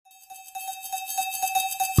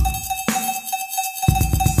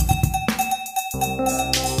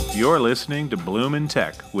You're listening to Bloom in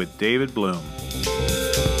Tech with David Bloom.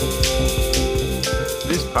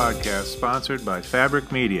 This podcast is sponsored by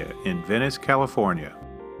Fabric Media in Venice, California.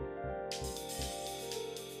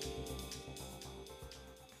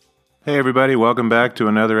 Hey everybody, welcome back to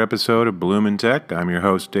another episode of Bloom in Tech. I'm your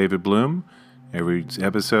host, David Bloom. Every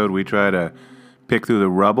episode we try to pick through the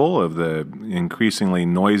rubble of the increasingly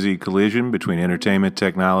noisy collision between entertainment,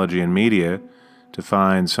 technology, and media to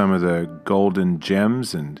find some of the golden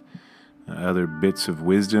gems and other bits of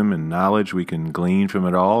wisdom and knowledge we can glean from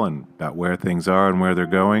it all and about where things are and where they're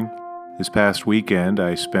going. This past weekend,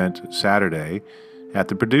 I spent Saturday at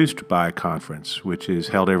the Produced By Conference, which is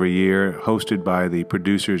held every year, hosted by the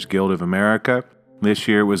Producers Guild of America. This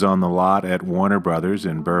year it was on the lot at Warner Brothers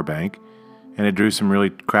in Burbank, and it drew some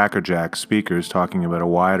really crackerjack speakers talking about a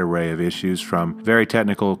wide array of issues, from very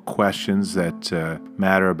technical questions that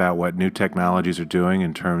matter about what new technologies are doing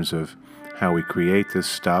in terms of how we create this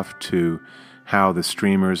stuff, to how the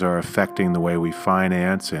streamers are affecting the way we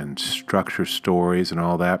finance and structure stories and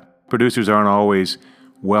all that. Producers aren't always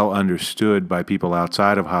well understood by people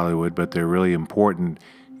outside of Hollywood, but they're really important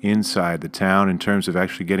inside the town in terms of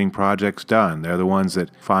actually getting projects done. They're the ones that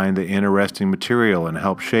find the interesting material and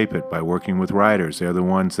help shape it by working with writers. They're the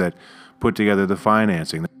ones that put together the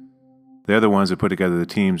financing. They're the ones that put together the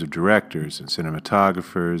teams of directors and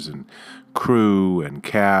cinematographers and crew and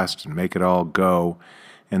cast and make it all go.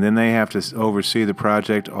 And then they have to oversee the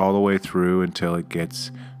project all the way through until it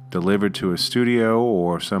gets delivered to a studio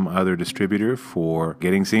or some other distributor for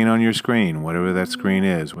getting seen on your screen, whatever that screen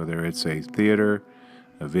is, whether it's a theater,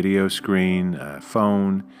 a video screen, a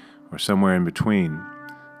phone, or somewhere in between.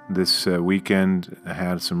 This weekend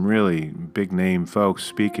had some really big-name folks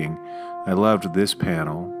speaking. I loved this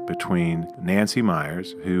panel between Nancy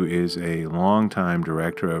Meyers, who is a longtime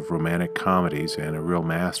director of romantic comedies and a real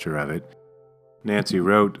master of it. Nancy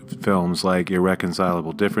wrote films like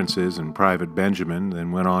Irreconcilable Differences and Private Benjamin,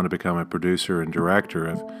 then went on to become a producer and director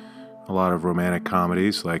of a lot of romantic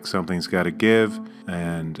comedies like Something's Gotta Give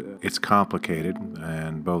and It's Complicated,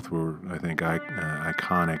 and both were, I think,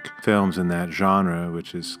 iconic films in that genre,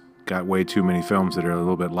 which has got way too many films that are a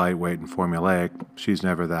little bit lightweight and formulaic. She's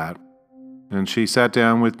never that. And she sat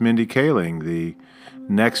down with Mindy Kaling, the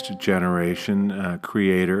next generation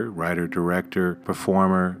creator, writer, director,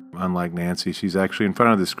 performer. Unlike Nancy, she's actually in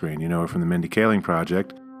front of the screen. You know her from the Mindy Kaling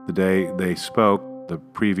Project. The day they spoke, the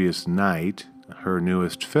previous night, her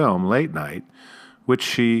newest film, Late Night, which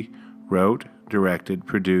she wrote, directed,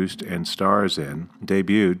 produced, and stars in,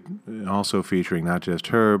 debuted, also featuring not just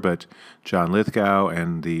her, but John Lithgow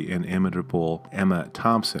and the inimitable Emma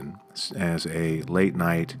Thompson as a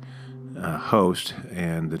late-night host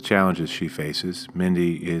and the challenges she faces.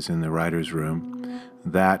 Mindy is in the writer's room.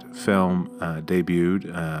 That film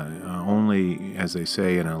debuted only, as they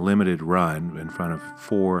say, in a limited run in front of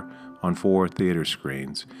four theater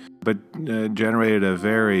screens, but generated a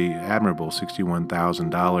very admirable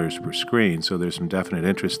 $61,000 per screen, so there's some definite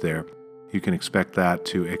interest there. You can expect that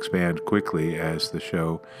to expand quickly as the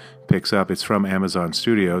show picks up. It's from Amazon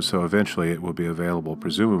Studios, so eventually it will be available,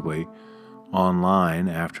 presumably, online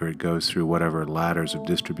after it goes through whatever ladders of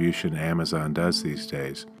distribution Amazon does these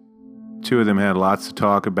days. Two of them had lots to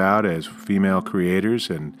talk about as female creators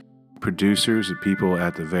and producers and people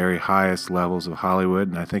at the very highest levels of Hollywood,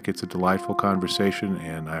 and I think it's a delightful conversation,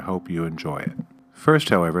 and I hope you enjoy it. First,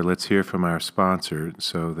 however, let's hear from our sponsor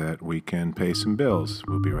so that we can pay some bills.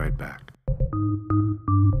 We'll be right back.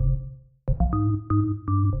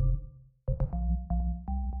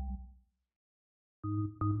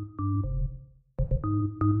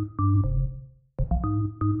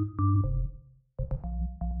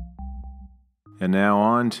 And now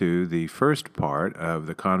on to the first part of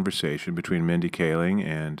the conversation between Mindy Kaling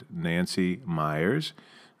and Nancy Meyers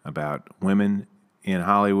about women in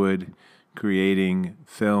Hollywood creating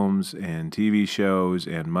films and TV shows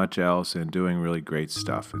and much else and doing really great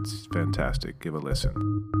stuff. It's fantastic. Give a listen.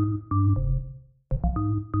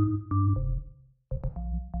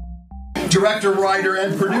 Director, writer,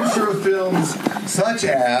 and producer of films such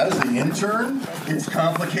as The Intern, It's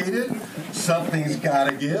Complicated, Something's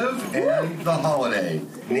Gotta Give, and The Holiday.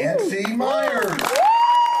 Nancy Meyers.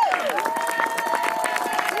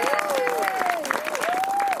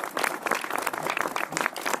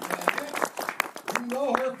 You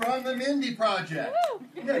know her from The Mindy Project.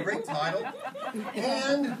 You got a great title.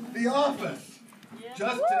 And The Office.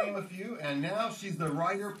 Just to name a few, and now she's the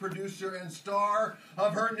writer, producer, and star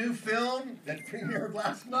of her new film that premiered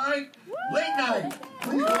last night, Late Night.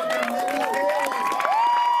 Please welcome Mindy Kaling.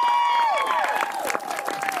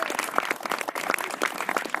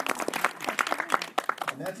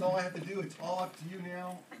 And that's all I have to do. It's all up to you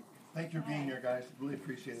now. Thank you for being here, guys. Really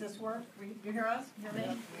appreciate it. Does this work? You hear us? You hear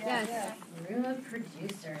me? Yes. Room of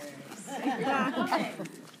producers. Thank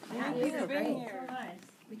you for being here. So nice.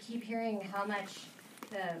 We keep hearing how much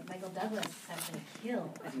the Michael Douglas has been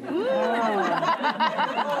killed.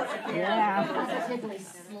 Positively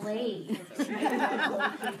slayed.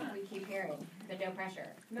 we keep hearing, but no pressure.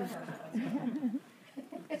 No pressure.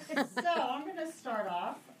 So I'm going to start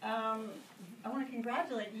off. I want to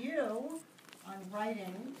congratulate you on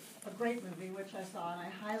writing a great movie, which I saw, and I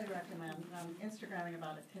highly recommend. I'm Instagramming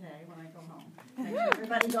about it today when I go home. Make sure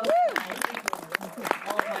everybody goes tonight.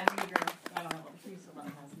 All of my meager, I don't know, she's the one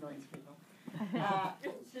that has millions of people.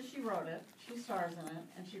 So she wrote it, she stars in it,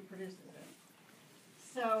 and she produces it.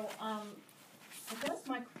 So I guess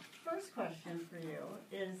my first question for you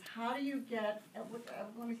is, how do you get, let me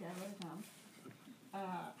see, I wrote it down.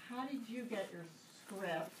 How did you get your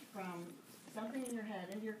script from something in your head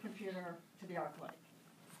into your computer to the ArcLight?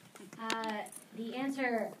 The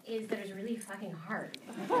answer is that it was really fucking hard.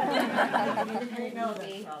 An independent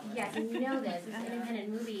movie. Yes, you know this. It's an independent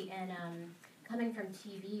movie, and coming from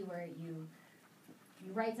TV where you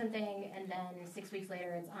write something and then 6 weeks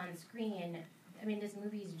later it's on screen. I mean, this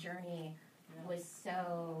movie's journey was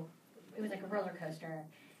it was like a roller coaster.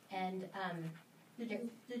 And did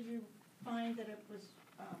you find that it was?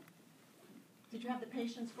 Did you have the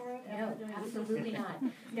patience for it? No, absolutely not.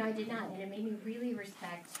 No, I did not. And it made me really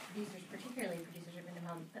respect producers, particularly producers of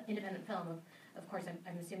independent film. Of course,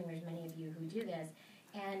 I'm assuming there's many of you who do this.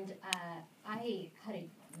 And I had a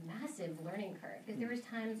massive learning curve, because there was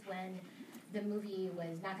times when the movie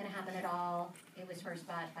was not going to happen at all. It was first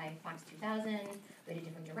bought by Fox 2000. We had a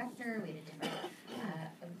different director. We had a different,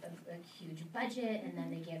 a huge budget. And then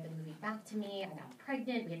they gave the movie back to me. I got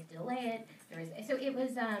pregnant. We had to delay it. So it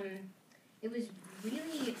was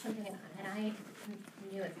really something, and I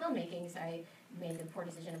knew at filmmaking, so I made the poor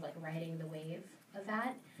decision of writing the wave of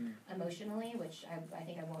that emotionally, which I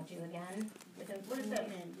think I won't do again. What does that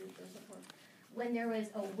mean? When there was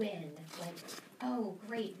a win, oh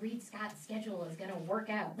great, Reed Scott's schedule is gonna work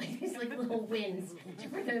out, these little wins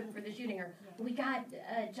for the shooting, or we got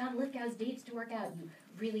John Lithgow's dates to work out. You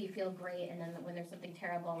really feel great, and then when there's something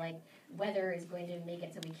terrible, like weather is going to make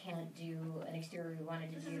it so we can't do an exterior we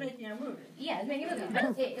wanted to do. This is making a movie. Yeah, it was making a movie,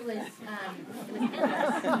 but it was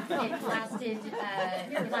endless.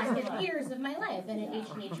 It lasted years of my life, and it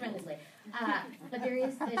aged me tremendously. But there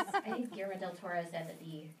is this. I think Guillermo del Toro said that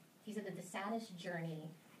he said that the saddest journey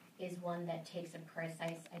is one that takes a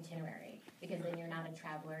precise itinerary, because then you're not a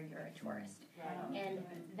traveler, you're a tourist. And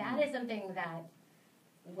that is something that,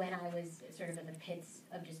 when I was sort of in the pits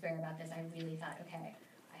of despair about this, I really thought, okay,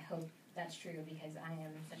 I hope that's true, because I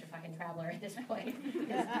am such a fucking traveler at this point.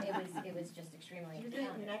 It was just extremely. Do you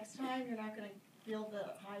think next time you're not going to feel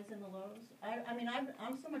the highs and the lows? I mean,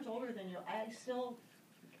 I'm so much older than you. I still,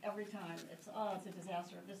 every time, it's a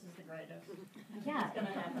disaster. This is the greatest. Yeah. It's going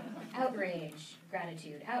to happen. Outrage,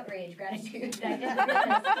 gratitude. Outrage, gratitude. That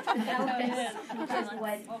is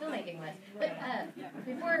what filmmaking was. But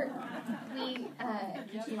before we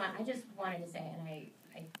continue on, I just wanted to say, and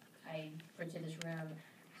I brought to this room,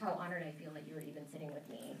 how honored I feel that you were even sitting with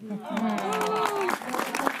me.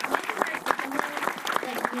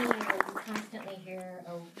 Like me, you constantly hear,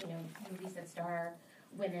 movies that star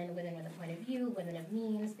women with a point of view, women of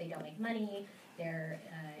means, they don't make money, they're,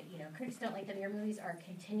 critics don't like them. Your movies are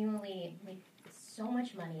continually make so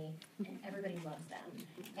much money, and everybody loves them.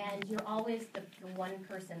 And you're always the one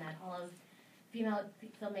person that all of female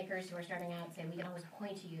filmmakers who are starting out say, we can always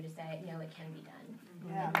point to you to say, no, it can be done.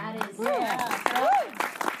 Yeah. And that is...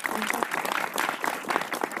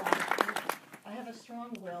 I have a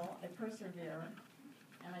strong will, I persevere,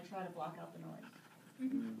 and I try to block out the noise.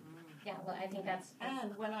 Yeah, well, I think that's...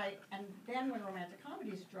 And then when romantic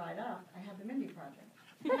comedies dried up, I had the Mindy Project.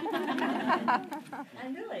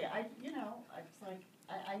 And really, it's like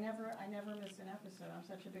I never miss an episode. I'm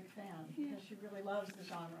such a big fan because she really loves the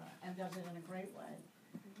genre and does it in a great way.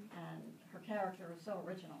 And her character is so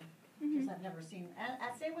original because I've never seen.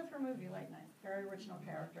 And same with her movie Late Night. Very original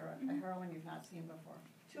character, a heroine you've not seen before.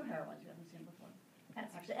 Two heroines you haven't seen before.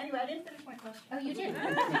 That's actually. Anyway, I didn't finish my question. Oh, you did.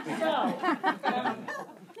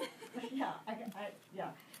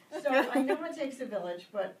 So I know it takes a village,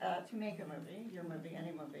 but to make a movie, your movie,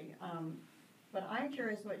 any movie. But I'm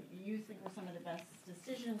curious what you think were some of the best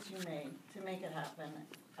decisions you made to make it happen,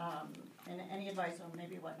 and any advice on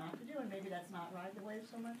maybe what not to do, and maybe that's not ride the wave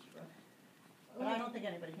so much. But I don't think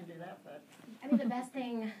anybody can do that. But I mean, the best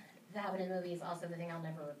thing that happened in the movie is also the thing I'll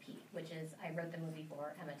never repeat, which is I wrote the movie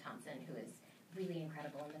for Emma Thompson, who is really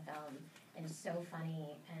incredible in the film and so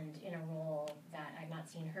funny and in a role that I've not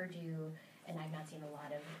seen her do and I've not seen a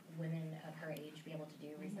lot of women of her age be able to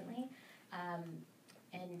do recently.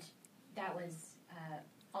 And that was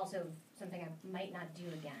also something I might not do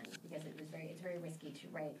again, because it's very risky to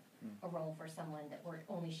write a role for someone where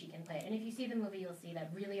only she can play it. And if you see the movie, you'll see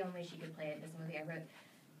that really only she could play it. This movie, I wrote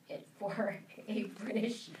it for a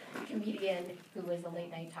British comedian who was a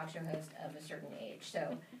late night talk show host of a certain age.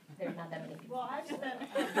 So there's not that many people. Well, I've spent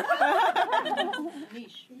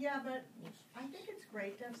niche. Yeah, but I think it's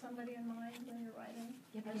great to have somebody in mind when you're writing.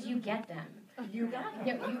 Yeah, because you get them. You got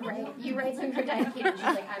them. Yeah, you write something for Diane Keaton, she's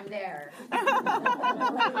like, I'm there.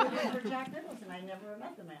 For Jack Nicholson, I never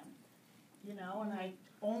met the man, and I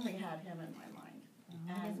only had him in my mind.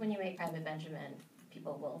 And when you make Private Benjamin,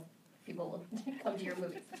 people will come to your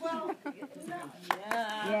movies. Well, no.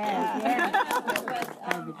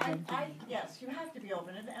 But yes, you have to be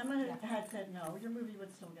open. If Emma had said no, your movie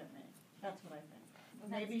would still get made. That's what I think.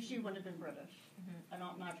 Maybe she would have been British. I'm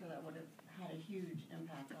not sure that would have had a huge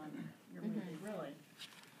impact on your movie, really.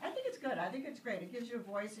 I think it's good. I think it's great. It gives you a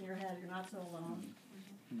voice in your head. You're not so alone.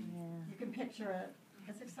 You can picture it.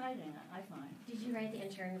 It's exciting, I find. Did you write The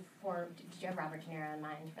Intern did you have Robert De Niro in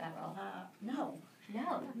mind for that role? No.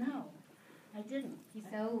 No, I didn't. He's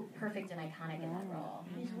so perfect and iconic in that role.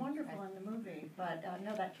 He's wonderful in the movie, but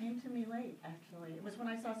no, that came to me late, actually. It was when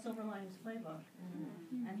I saw Silver Linings Playbook,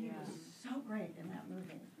 and he was so great in that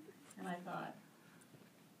movie. And I thought,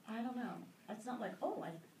 I don't know. It's not like,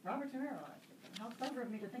 Robert De Niro. How clever of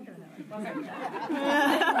me to think of him. It wasn't that.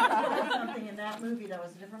 There was something in that movie that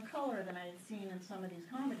was a different color than I had seen in some of these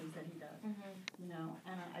comedies that he does. And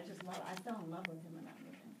I just I fell in love with him in that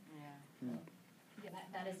movie. Yeah,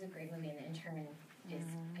 that is a great movie, and The Intern is,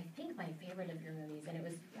 I think, my favorite of your movies. And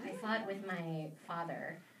I saw it with my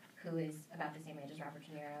father, who is about the same age as Robert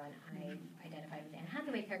De Niro, and I identified with the Anne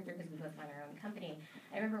Hathaway character because we both run our own company.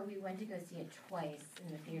 I remember we went to go see it twice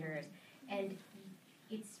in the theaters, and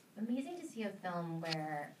it's amazing to see a film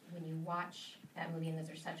where when you watch that movie and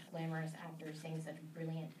those are such glamorous actors saying such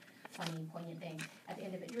brilliant, funny, poignant things, at the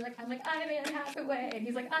end of it you're like, I'm Anne Hathaway, and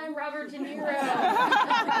he's like, I'm Robert De Niro.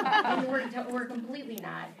 And we're completely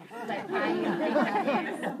not. But I think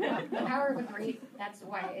that is the power of a great, that's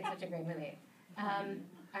why it's such a great movie.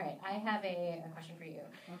 All right, I have a question for you.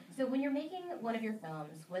 So when you're making one of your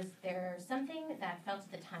films, was there something that felt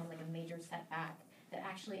at the time like a major setback that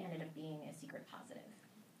actually ended up being a secret positive?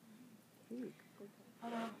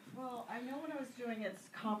 Well, I know when I was doing It's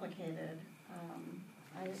Complicated,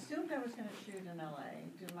 I assumed I was going to shoot in L.A.,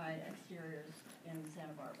 do my exteriors in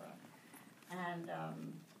Santa Barbara. And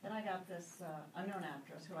then I got this unknown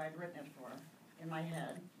actress who I had written it for in my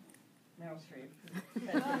head, Meryl Streep,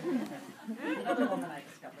 another woman I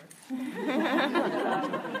discovered.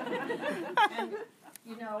 And,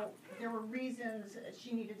 there were reasons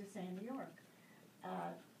she needed to stay in New York.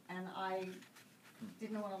 And I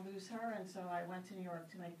didn't want to lose her, and so I went to New York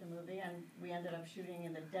to make the movie, and we ended up shooting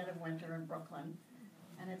in the dead of winter in Brooklyn.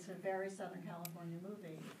 And it's a very Southern California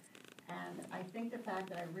movie. And I think the fact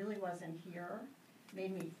that I really wasn't here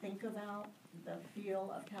made me think about the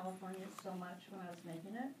feel of California so much when I was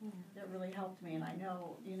making it. That really helped me. And I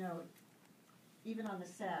know, even on the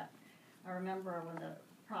set, I remember when the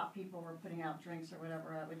prop people were putting out drinks or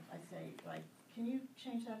whatever, I'd say, like, can you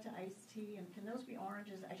change that to iced tea? And can those be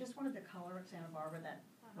oranges? I just wanted the color of Santa Barbara that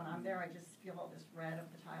when I'm there, I just feel all this red of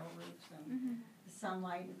the tile roofs and the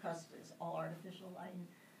sunlight, because it's all artificial light.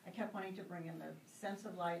 I kept wanting to bring in the sense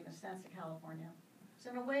of light and the sense of California. So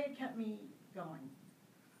in a way, it kept me going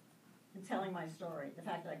and telling my story, the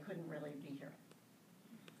fact that I couldn't really be here.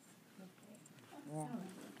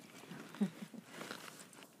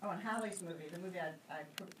 Oh, and Hallie's movie, the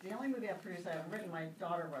only movie I produced I haven't written, my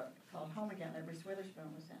daughter wrote, called Home Again, that Reese Witherspoon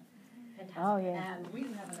was in. Fantastic. Oh, yeah. And we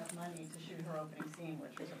didn't have enough money to shoot her opening scene,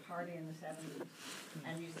 which was a party in the 70s.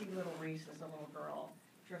 And you see little Reese as a little girl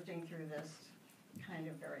drifting through this kind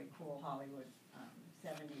of very cool Hollywood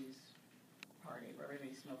 70s party where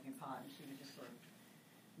everybody's smoking pot, and she just sort of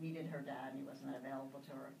needed her dad, and he wasn't available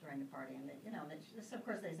to her during the party. And of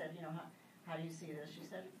course they said, how do you see this? She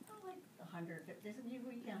said, like 150. They said, you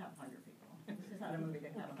can't have 100 people. This is not a movie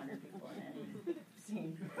that can have 100 people in any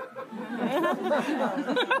scene.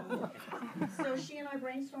 So she and I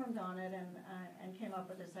brainstormed on it and came up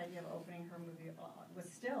with this idea of opening her movie with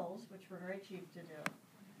stills, which were very cheap to do.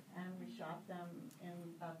 And we shot them in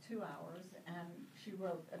about 2 hours, and she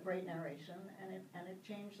wrote a great narration, and it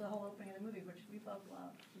changed the whole opening of the movie, which we both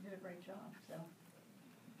loved. She did a great job. So,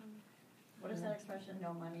 what is that expression?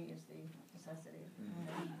 No money is the necessity.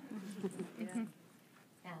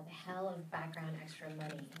 Yeah, the hell of background extra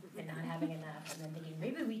money and not having enough, and then thinking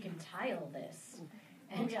maybe we can tile this,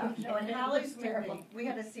 And Yeah, no, in it Hallie's was terrible. movie, we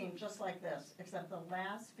had a scene just like this, except the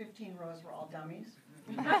last 15 rows were all dummies.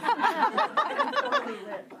 Totally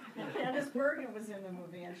lit. And Candace Bergen was in the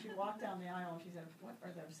movie, and she walked down the aisle and she said, "What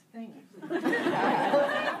are those things?"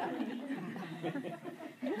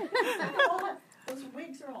 Those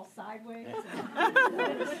wigs are all sideways.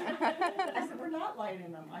 I said, "We're not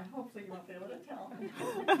lighting them. I hopefully you won't be able to tell."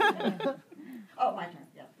 Oh, my turn.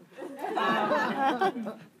 Yeah.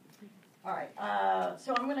 All right.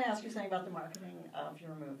 So I'm going to ask you something about the marketing of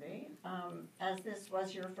your movie. As this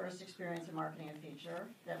was your first experience in marketing a feature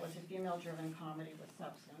that was a female-driven comedy with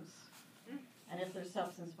substance, and if there's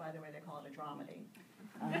substance, by the way, they call it a dramedy,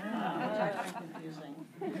 which I find confusing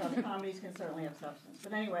because comedies can certainly have substance.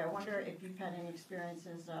 But anyway, I wonder if you've had any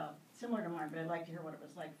experiences similar to mine, but I'd like to hear what it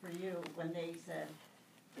was like for you when they said,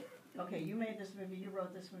 "Okay, you made this movie, you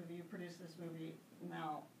wrote this movie, you produced this movie.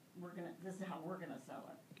 Now this is how we're gonna sell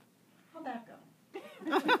it." How'd that go?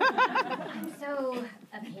 I'm so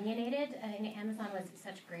opinionated. I mean, Amazon was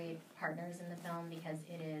such great partners in the film because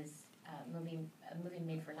it is a movie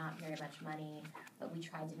made for not very much money, but we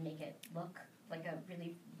tried to make it look like a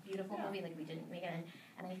really beautiful movie, like we didn't make it.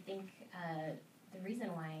 And I think the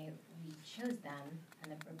reason why we chose them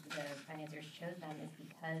and the financiers chose them is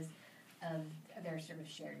because of their sort of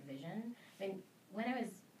shared vision. I mean, when I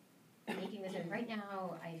was making this, right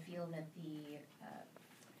now I feel that the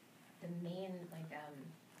main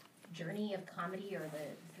journey of comedy, or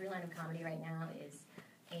the through line of comedy right now, is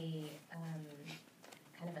a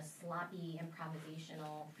kind of a sloppy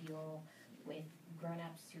improvisational feel with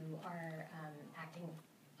grown-ups who are acting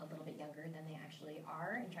a little bit younger than they actually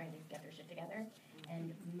are and trying to get their shit together.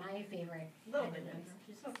 And my favorite Little bit younger.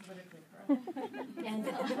 She's so politically correct.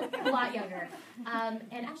 and a lot younger.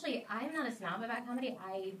 And actually, I'm not a snob about comedy.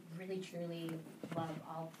 I really, truly love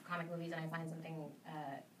all comic movies, and I find something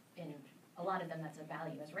in a lot of them that's of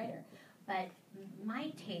value as a writer. But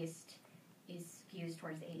my taste is skews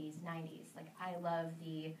towards the 80s, 90s. Like, I love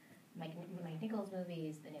the Mike Nichols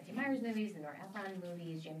movies, the Nancy Meyers movies, the Nora Ephron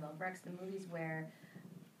movies, James L. Brooks, the movies where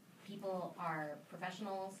people are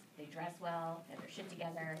professionals, they dress well, they have their shit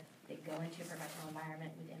together, they go into a professional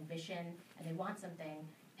environment with ambition, and they want something,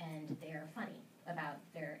 and they are funny about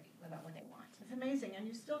what they want. It's amazing, and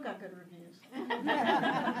you still got good reviews.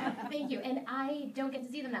 Thank you. And I don't get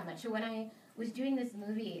to see them that much. So when I was doing this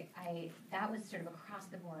movie, that was sort of across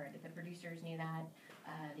the board. The producers knew that,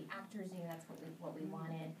 the actors knew that's what we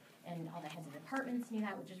wanted, and all the heads of departments knew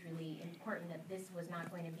that, which is really important, that this was not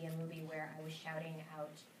going to be a movie where I was shouting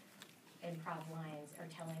out improv lines or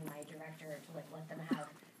telling my director to let them have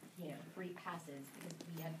free passes, because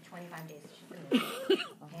we had 25 days to shoot the movie,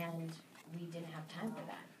 and we didn't have time for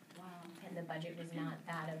that. Wow. And the budget was not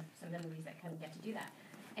that of some of the movies that kind of get to do that.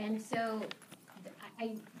 And so,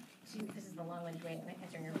 this is the long-winded way of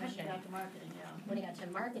answering your question. When you got to marketing, yeah. When it got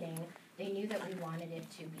to marketing, they knew that we wanted it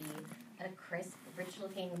to be a crisp,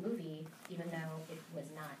 rich-looking movie, even though it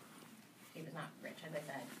was not rich. As I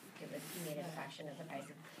said, we made it a fraction of the price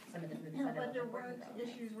of some of the movies that I but there was weren't working on.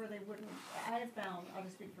 issues where they wouldn't. I have found, I'll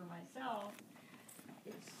just speak for myself,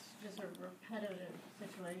 it's just a repetitive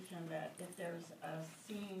situation that if there's a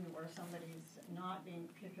scene where somebody's not being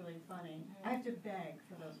particularly funny, I have to beg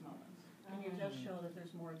for those moments. And you just show that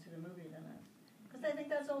there's more to the movie than this. Because I think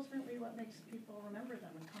that's ultimately what makes people remember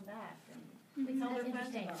them and come back and tell That's their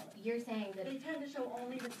friends interesting. about it. You're saying that They tend to show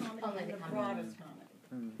only the comedy Only and the the comedy. broadest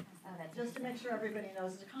comedy. that's Just to make sure everybody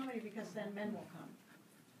knows it's a comedy, because then men will come.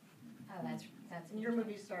 that's And your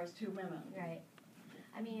movie stars 2 women. right.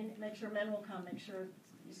 I mean, Make sure men will come, make sure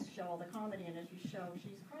you show all the comedy, and if you show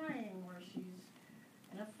she's crying or she's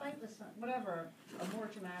in a fight with some, whatever, a more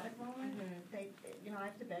dramatic moment, I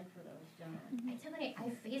have to beg for those generally. I tell you,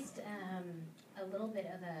 I faced a little bit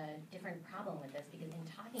of a different problem with this, because in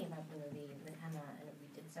talking about the movie with Emma, and we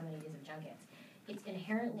did so many days of junkets, it's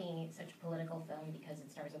inherently such a political film because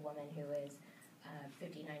it stars a woman who is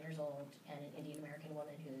 59 years old and an Indian American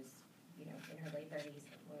woman who's in her late 30s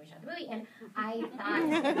when we shot the movie. And I thought,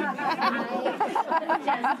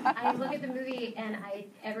 I look at the movie and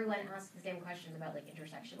everyone asks the same questions about like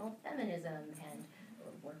intersectional feminism and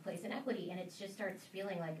workplace inequity, and it just starts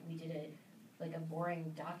feeling like we did a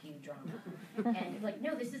boring docudrama. And like,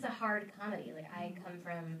 no, this is a hard comedy. Like, I come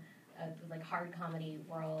from a hard comedy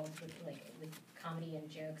world with comedy and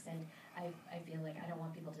jokes, and I feel like I don't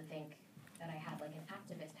want people to think that I had like an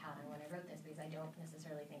activist hat on when I wrote this, because I don't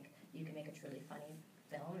necessarily think you can make a truly funny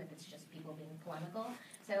film if it's just people being polemical.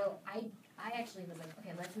 So I actually was like,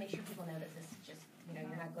 okay, let's make sure people know that this is just, you're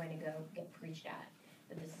not going to go get preached at,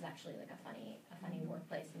 that this is actually like a funny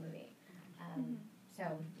workplace movie.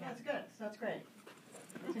 So yeah. That's good. That's great.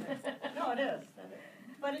 No, it is.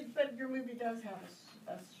 But your movie does have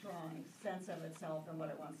a strong sense of itself and what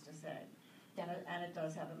it wants to say. And it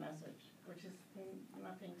does have a message, which is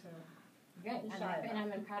nothing to Good. be shy about.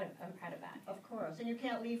 I'm proud of that. Of course. And you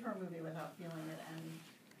can't leave her movie without feeling it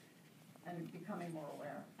and becoming more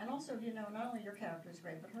aware. And also, not only your character is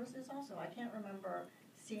great, but hers is also. I can't remember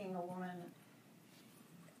seeing a woman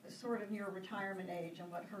sort of near retirement age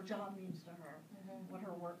and what her job means to her, what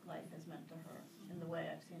her work life has meant to her in the way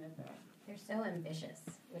I've seen it there. They're so ambitious,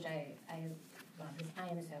 which I love, because I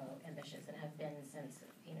am so ambitious and have been since,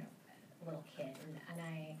 a little kid. And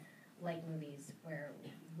I like movies where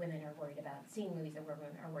women are worried about, seeing movies where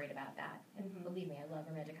women are worried about that. And believe me, I love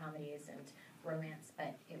romantic comedies and romance,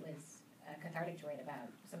 but it was cathartic to write about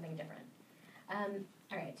something different.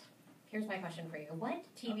 All right, here's my question for you. What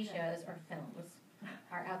TV shows or films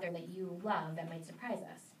are out there that you love that might surprise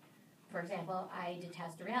us? For example, I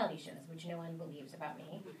detest reality shows, which no one believes about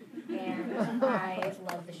me. And I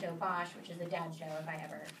love the show Bosch, which is a dad show, if I've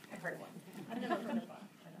heard of one. I've never heard of Bosch.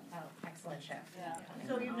 Oh, excellent show. Yeah.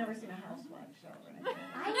 So you've never seen a housewife show or anything?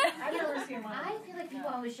 I've never seen one. I feel like people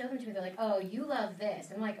always show them to me. They're like, "Oh, you love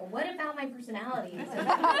this." I'm like, "What about my personality?" I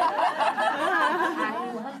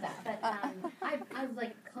love that. But I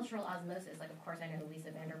like cultural osmosis. Like, of course, I know who Lisa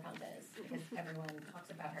Vanderpump is because everyone talks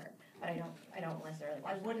about her. But I don't necessarily.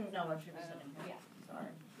 I wouldn't know what she was sitting for. Yeah.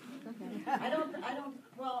 Sorry. I don't.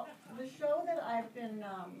 Well, the show that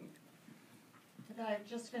that I've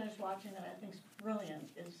just finished watching that I think is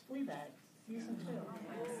brilliant is Fleabag, season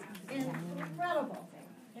 2. Incredible.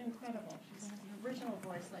 She's an original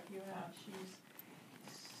voice like you have. She's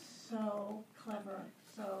so clever,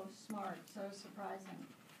 so smart, so surprising.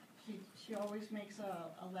 She always makes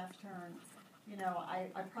a left turn.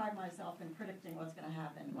 I pride myself in predicting what's going to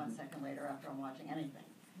happen 1 second later after I'm watching anything.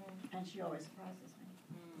 And she always surprises me.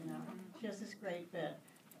 She has this great bit.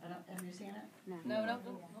 Have you seen it? No.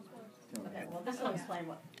 Okay, well, this will explain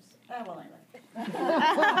what. Anyway. But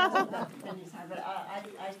I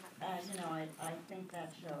think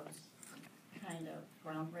that show's kind of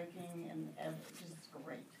groundbreaking and just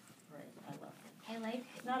great. I love it. I like.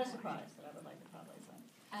 Not a surprise that I would like to probably say.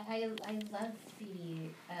 I love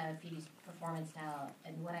Phoebe's performance style,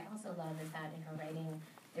 and what I also love is that in her writing,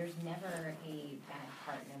 there's never a bad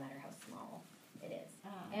part, no matter how small it is.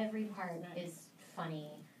 Every part is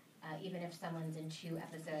funny. Even if someone's in 2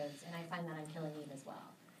 episodes, and I find that on Killing Eve as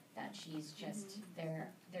well, that she's just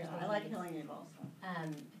there. I like Killing Eve also.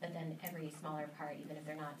 But then every smaller part, even if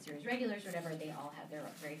they're not series regulars or whatever, they all have their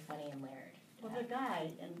very funny and layered. Well, the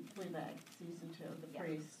guy in Fleabag, season 2, the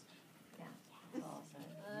priest. Yeah. That's all I'll say.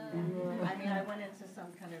 I went into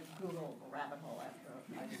some kind of Google rabbit hole after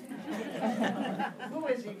I've seen it. Who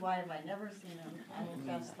is he? Why have I never seen him? I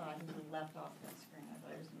just thought he was left off that screen. I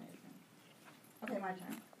thought it was amazing. Okay, my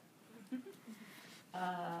turn.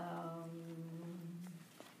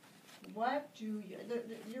 What do you?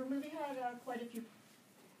 Your movie had quite a few.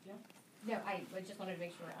 Yeah. No, I just wanted to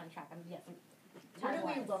make sure we're on track. Where do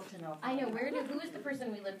we look to know? I know. Who is the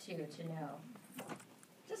person we look to know?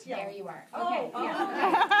 Just yell. There you are. Oh, okay. oh,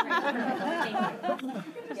 Yeah. Thank you.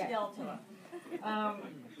 You can just yell to them.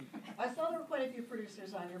 I saw there were quite a few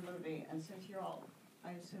producers on your movie, and since you're all,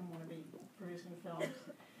 I assume, want to be producing films,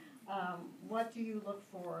 what do you look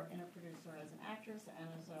for in a producer as an actress and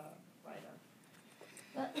as a writer?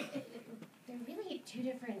 Well, they're really 2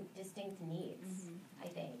 different distinct needs, I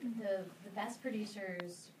think. The best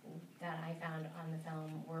producers that I found on the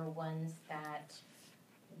film were ones that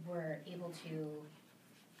were able to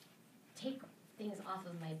take things off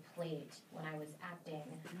of my plate when I was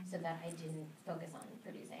acting so that I didn't focus on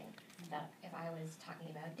producing. That if I was talking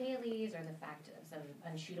about dailies or the fact of some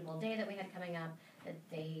unshootable day that we had coming up, that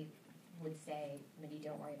they would say, Mindy,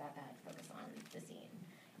 don't worry about that, focus on the scene.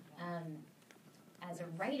 As a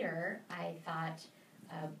writer, I thought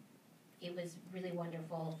it was really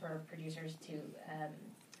wonderful for producers to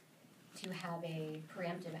have a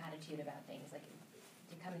preemptive attitude about things, like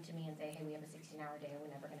to come to me and say, hey, we have a 16-hour day,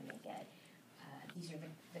 we're never going to make it. These are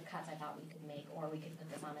the cuts I thought we could make, or we could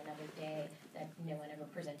put this on another day that no one ever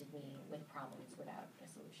presented me with problems without a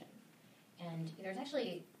solution. And there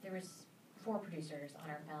was 4 producers on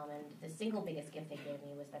our film, and the single biggest gift they gave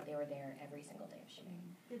me was that they were there every single day of shooting.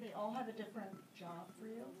 Did they all have a different job for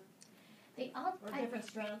you? They all or different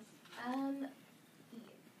strengths?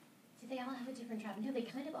 Did they all have a different job? No, they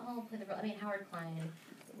kind of all played the role. Howard Klein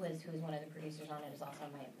who was one of the producers on it, is also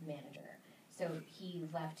my manager. So he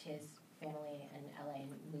left his family in LA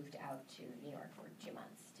and moved out to New York for 2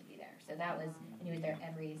 months to be there. So that was, and he was there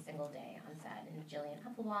every single day on set. And Jillian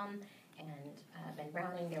Hufflebaum and Ben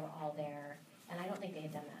Browning, they were all there. And I don't think they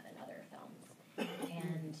had done that in other films.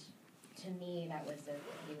 And to me, that was a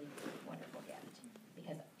really wonderful gift,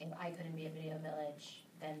 because if I couldn't be at Video Village,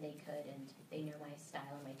 then they could, and they know my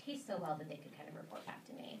style and my taste so well that they could kind of report back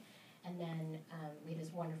to me. And then we had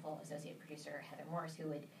this wonderful associate producer, Heather Morris, who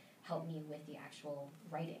would help me with the actual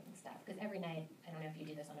writing stuff. Because every night, I don't know if you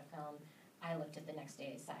do this on a film, I looked at the next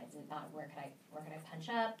day's sides and thought, where could I punch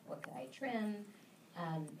up? What could I trim?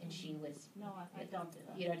 And she was... No, I don't do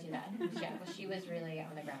that. You don't do that? Yeah, well, she was really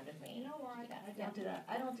on the ground with me. You know why? I Yeah. don't do that.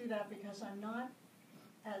 I don't do that because I'm not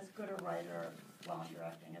as good a writer while I'm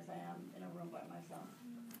directing as I am in a room by myself.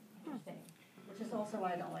 Interesting. Which is also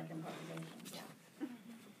why I don't like improvisation. Yeah.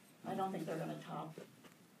 I don't think they're going to top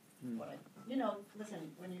what I...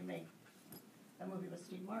 listen, when you make a movie with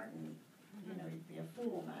Steve Martin, you'd be a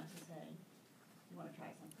fool not to say, you want to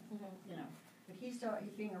try something, But he's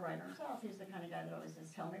being a writer himself, he's the kind of guy that always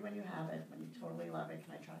says, tell me when you have it, when you totally love it,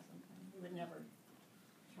 can I try something? He would never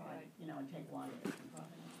try, and take one of it.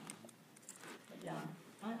 But yeah,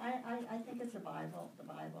 I think it's the Bible, and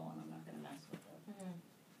I'm not going to mess with it. Mm-hmm.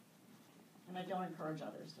 And I don't encourage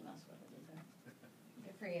others to mess with it either.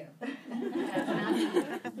 Good for you.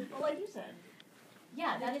 Well, like you said,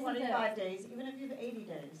 Yeah, that is 25 days, even if you have 80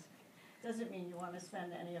 days, doesn't mean you want to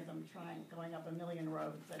spend any of them going up a million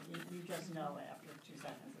roads that you just know after 2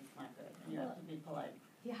 seconds it's not good, and you have to be polite.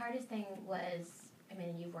 The hardest thing was,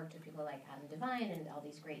 you've worked with people like Adam Devine and all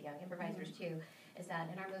these great young improvisers too, is that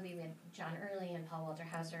in our movie we had John Early and Paul Walter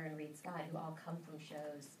Hauser and Reed Scott, who all come from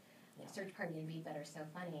shows like Search Party and Beat that are so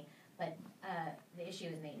funny. But the issue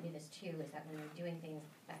is, Nate knew this too, is that when you're doing things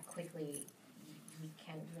that quickly,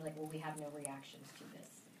 you're like, well, we have no reactions to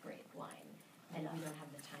this great line, and we don't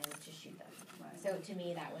have the time to shoot them. Right. So to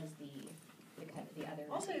me, that was the other.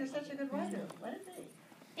 Also, you're such a good writer. Let it be.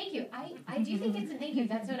 Thank you. I do think it's a thank you.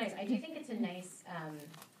 That's so nice. I do think it's a nice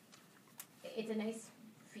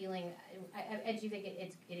feeling. I do think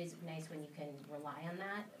it is nice when you can rely on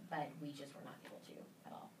that, but we just were not able to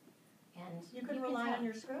at all. And You couldn't rely on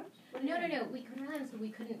your script? No. We couldn't rely on, so we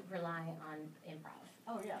couldn't rely on improv.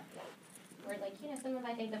 Oh, yeah. Or some of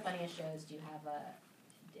I think the funniest shows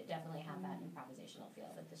definitely have that improvisational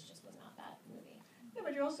feel, but this just was not that movie. Yeah,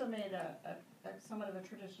 but you also made a somewhat of a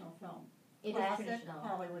traditional film. It is Classic traditional.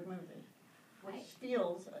 Hollywood movie, which Right.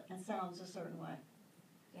 feels and sounds a certain way.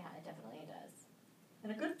 Yeah, it definitely does.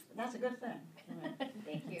 And that's a good thing.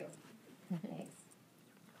 Thank you. Thanks.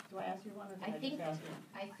 Do I ask you one or do I I think just ask you?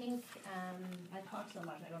 I think I talk so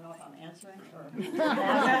much, I don't know if I'm answering or...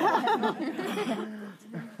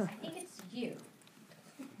 I think it's you.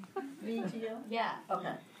 Me to you? Yeah.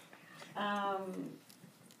 Okay.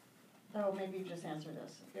 Maybe you just answer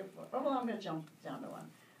this. I'm going to jump down to one.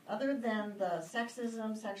 Other than the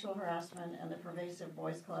sexism, sexual harassment, and the pervasive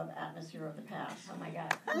boys' club atmosphere of the past, Oh my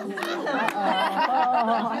God.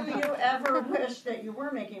 do you ever wish that you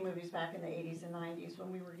were making movies back in the 80s and 90s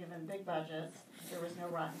when we were given big budgets, there was no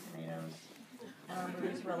Rotten Tomatoes, and our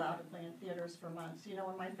movies were allowed to play in theaters for months?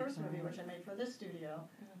 When my first movie, which I made for this studio,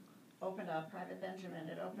 opened up, Private Benjamin,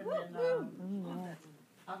 it opened in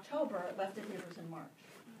October, it left the theaters in March.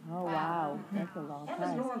 Oh, wow. That's a long That was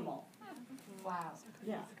time. normal. Wow.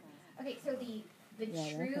 Yeah. Okay, so the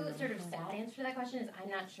Yeah, true that's a sort of long sad answer to that question is I'm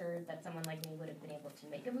not sure that someone like me would have been able to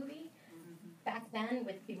make a movie. Back then,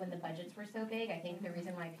 when the budgets were so big, I think the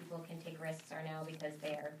reason why people can take risks are now because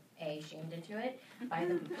they are A, shamed into it by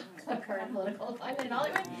the current political climate in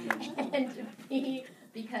Hollywood, and B,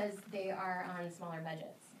 because they are on smaller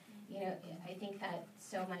budgets. I think that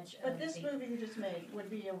so much But of this movie you just made would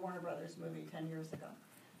be a Warner Brothers movie 10 years ago.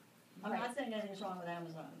 I'm not saying anything's wrong with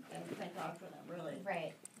Amazon, and thank God for them, really.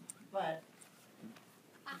 Right. But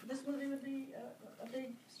this movie would be a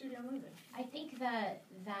big studio movie. I think that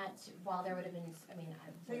while there would have been,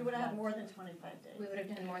 So you would have had more than 25 days. We would have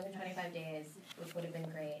done more than 25 days, which would have been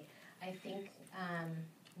great. I think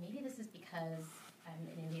maybe this is because I'm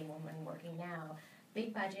an Indian woman working now.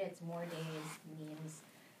 Big budgets, more days means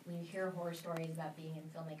when you hear horror stories about being in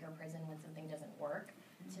filmmaker prison when something doesn't work,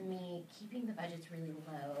 to me, keeping the budgets really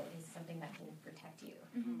low is something that can protect you.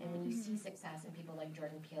 And when you see success in people like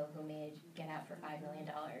Jordan Peele, who made Get Out for $5 million,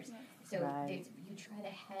 so Right. you try to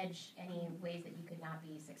hedge any ways that you could not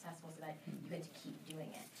be successful so that you had to keep doing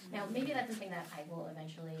it. Now, maybe that's something that I will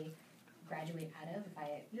eventually graduate out of if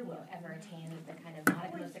I ever attain the kind of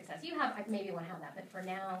modicum of success you have. I maybe won't have that, but for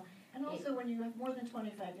now. And also, when you have more than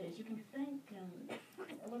 25 days, you can think and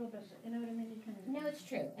a little bit, you know what I mean? You can. No, it's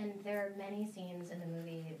true. And there are many scenes in the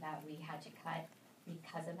movie that we had to cut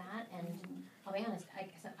because of that. And I'll be honest,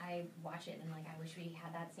 I watch it and I wish we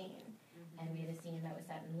had that scene. And we had a scene that was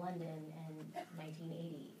set in London in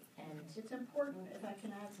 1980. And It's important, if I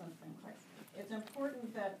can add something, it's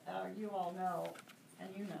important that you all know, and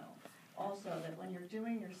you know, also that when you're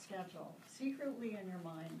doing your schedule, secretly in your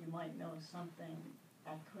mind, you might know something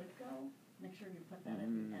that could go. Make sure you put that at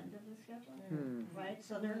the end of the schedule, right?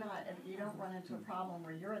 So they're not, you don't run into a problem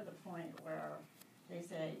where you're at the point where they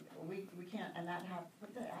say, well, we can't, and that I have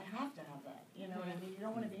to have that. You know what I mean? You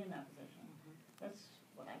don't want to be in that position. That's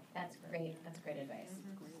what I. That's great. That's great advice.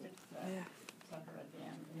 Stick to that sucker at the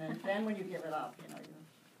end, and then when you give it up, you know,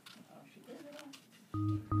 she gave it up.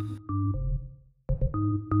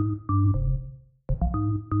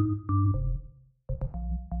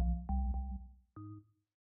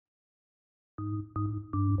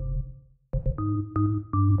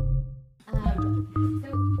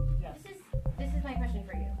 This is my question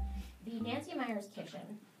for you. The Nancy Meyers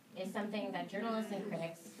kitchen is something that journalists and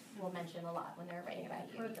critics will mention a lot when they're writing about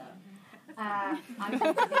you. Heard that. Obviously,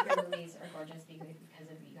 I think your movies are gorgeous because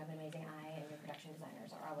of you have an amazing eye, and your production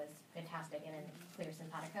designers are always fantastic and in clear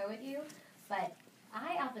simpatico with you. But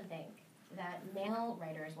I often think that male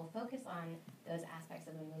writers will focus on those aspects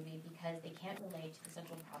of the movie because they can't relate to the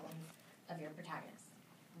central problems of your protagonist.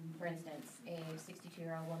 For instance, a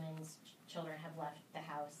 62-year-old woman's children have left the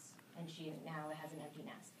house, and she now has an empty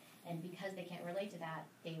nest. And because they can't relate to that,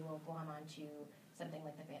 they will glom onto something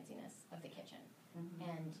like the fanciness of the kitchen.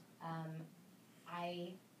 And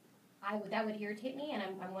that would irritate me, and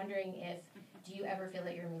I'm wondering do you ever feel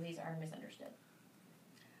that your movies are misunderstood?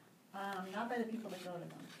 Not by the people that go to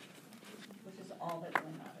them, which is all that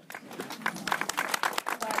really matters.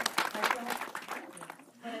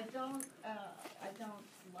 I don't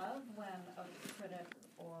love when a critic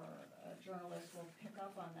or a journalist will pick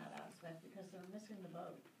up on that aspect because they're missing the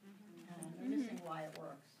boat and they're missing why it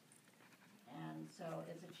works. And so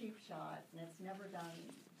it's a cheap shot, and it's never done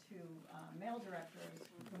to male directors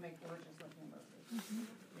who make gorgeous-looking movies,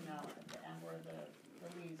 you know, and where the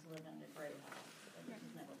leads live in a great house. And this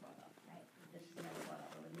is never brought up, right? This is never brought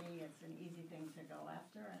up. With me, it's an easy thing to go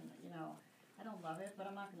after, and, you know, I don't love it, but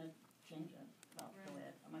I'm not going to change it.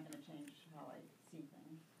 I'm not going to change how I see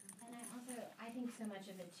things. And I think so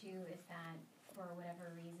much of it, too, is that for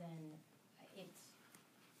whatever reason, it's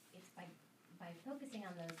by focusing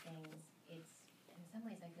on those things, it's, in some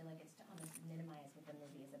ways, I feel like it's to almost minimize what the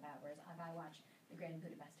movie is about. Whereas if I watch The Grand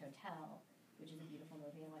Budapest Hotel, which is a beautiful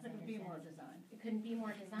movie, and Wes Anderson, couldn't be more designed. It couldn't be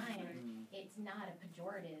more designed. It's not a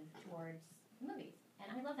pejorative towards movies,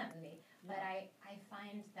 and I love that movie. But I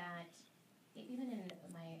find that even in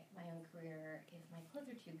my own career, if my clothes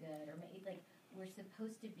are too good, or we're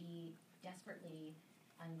supposed to be desperately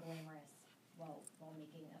unglamorous while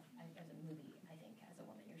making as a movie. I think as a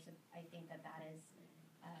woman, I think that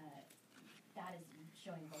is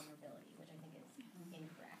showing vulnerability, which I think is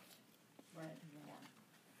incorrect. Right.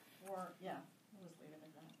 Yeah. Or we'll just leave it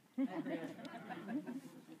at that. I agree with you.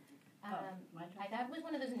 That was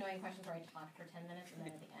one of those annoying questions where I talked for 10 minutes and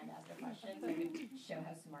then at the end asked a question so I could show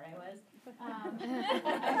how smart I was. I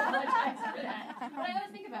apologize for that. But I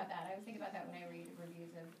always think about that. When I read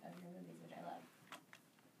reviews of your movies, which I love.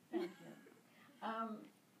 Thank you.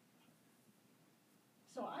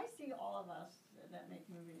 So I see all of us that make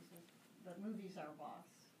movies as the movie's our boss.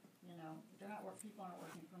 You know, people aren't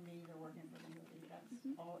working for me; they're working for the movie. That's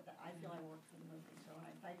all. I feel I work for the movie. So when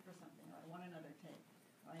I fight for something, or I want another take,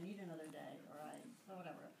 or I need another day, or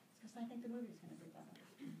whatever, it's because I think the movie's going to be better,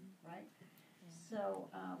 right?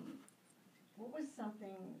 So, what was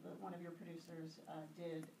something that one of your producers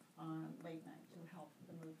did on late night to help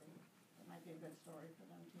the movie? That might be a good story for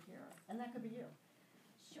them to hear, and that could be you.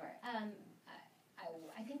 Sure.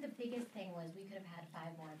 I think the biggest thing was we could have had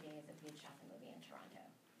 5 more days if we had shot the movie in Toronto.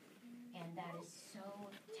 And that is so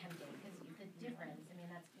tempting because the difference, I mean,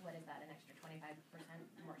 what is that, an extra 25%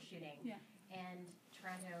 more shooting? Yeah. And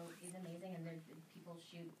Toronto is amazing, and people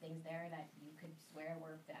shoot things there that you could swear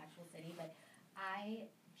were the actual city. But I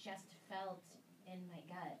just felt in my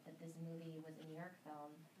gut that this movie was a New York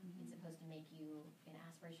film. It's supposed to make you an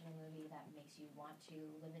aspirational movie that makes you want to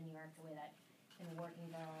live in New York the way that in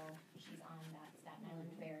Workingville, she's on that Staten Island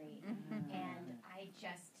ferry, and I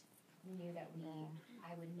just knew that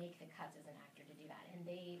I would make the cuts as an actor to do that, and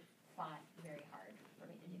they fought very hard for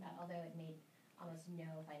me to do that, although it made almost no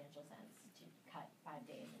financial sense to cut 5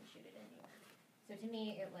 days and shoot it in New York. So to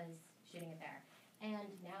me, it was shooting it there. And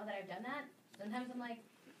now that I've done that, sometimes I'm like,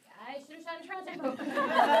 I should have shot in Toronto.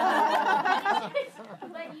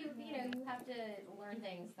 But you have to learn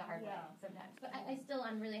things the hard way sometimes. But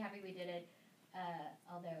I'm really happy we did it.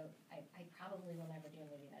 Although I probably will never do a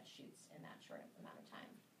movie that shoots in that short amount of time.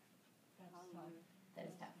 That's tough. That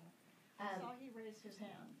is tough. I saw he raised his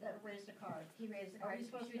hand. Raised a card. He raised a card.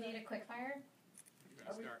 Should we do a quick fire? You're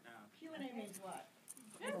going to start now. Q&A means what?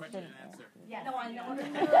 Question and answer. Yes. No, I know.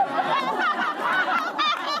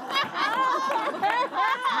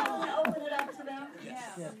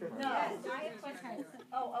 questions. I have questions.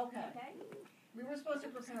 Oh, okay. Okay. We were supposed to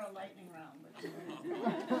prepare a lightning round. But Do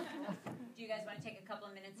you guys want to take a couple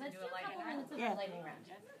of minutes Let's and do do a a lightning couple round? minutes of a lightning round.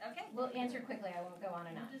 Okay. We'll answer quickly. I won't go on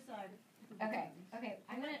and on. you decide. Okay.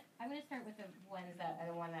 I'm gonna start with the ones that are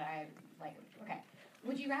the one that I like. Okay.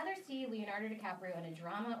 Would you rather see Leonardo DiCaprio in a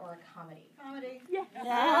drama or a comedy? Comedy. Yeah.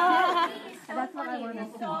 He's so That's what I funny. want to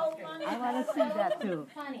He's see. so I want to see that too.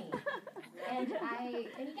 funny. And he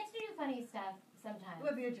gets to do funny stuff It sometimes.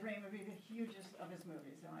 would be a dream. It would be the hugest of his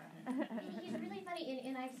movies, in my opinion. He's really funny,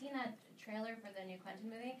 and I've seen that trailer for the new Quentin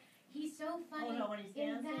movie. He's so funny Oh no, when he's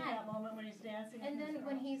in dancing, that. that moment when he's dancing. And with his then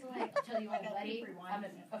when girl. he's like, "I'll tell you I what, gotta buddy, keep rewinding I'm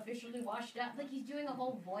it. officially washed up." Like he's doing a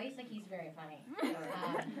whole voice. Like he's very funny.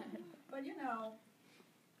 But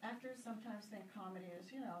actors sometimes think comedy is,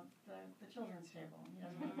 the children's table. He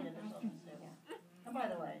doesn't want to be at the children's table. And by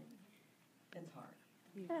the way, it's hard.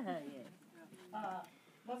 Yeah.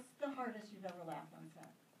 What's the hardest you've ever laughed on set?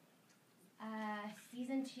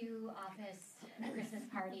 Season 2 Office Christmas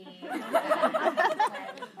party when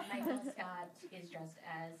Michael Scott is dressed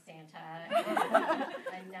as Santa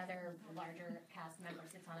and another larger cast member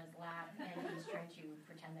sits on his lap and he's trying to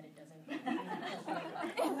pretend that it doesn't.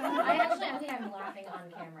 I think I'm laughing on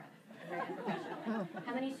camera. Very unprofessional.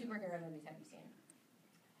 How many superhero movies have you seen?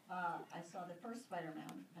 I saw the first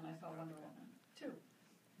Spider-Man and I saw Wonder Woman. 2.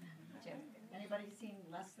 2. Anybody seen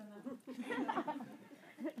less than that?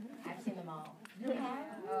 I've seen them all. You have?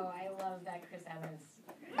 Oh, I love that Chris Evans.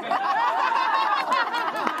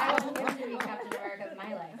 I want him to be Captain America of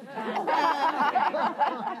my life.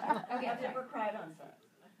 Okay, Have you sorry. ever cried on set?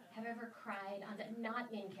 Have ever cried on set?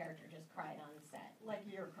 Not in character, just cried on set. Like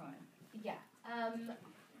you're crying? Yeah. Have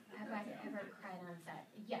I ever cried on set?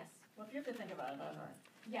 Yes. Well, if you have to think about it, that's hard.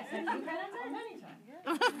 Yes. Have you cried on Oh, set? many times.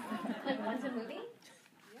 Like once a movie?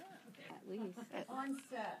 At least. On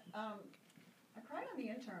set, I cried on The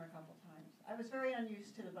Intern a couple times. I was very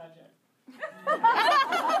unused to the budget. Because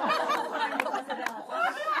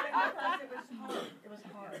it was hard. It was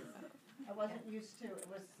hard. I wasn't used to. It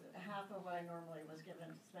was half of what I normally was given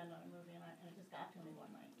to spend on a movie, and it just got to me one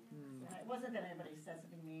night. And it wasn't that anybody said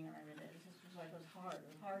something mean or anything. It just was like it was hard. It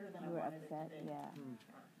was harder than I You were wanted upset, it to be. yeah. So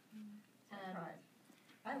I cried.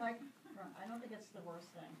 I don't think it's the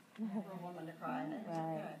worst thing for a woman to cry. I think it's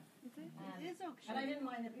Right. okay. It is okay. And I didn't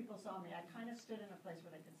mind that people saw me. I kind of stood in a place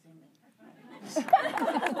where they could see me.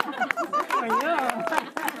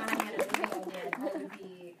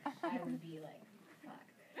 I would be like, fuck.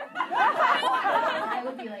 I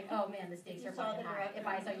would be like, oh man, the stakes are fucking high. If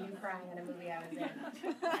I saw you crying in a movie I was in,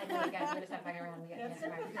 I'd be like, guys, we're gonna stop fucking around. We got That's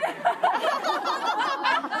cancer. it.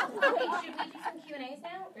 Should we do some Q&As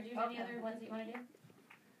now, or do you have any other ones that you want to do?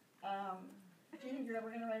 Do you think you're ever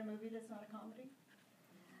going to write a movie that's not a comedy?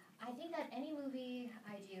 I think that any movie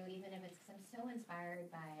I do, even if it's, because I'm so inspired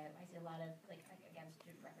by, I see a lot of, like again, to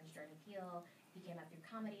reference Jordan Peele, he came up through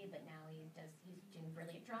comedy, but now he's doing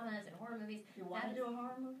brilliant dramas and horror movies. Do you want to do a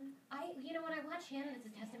horror movie? When I watch him, it's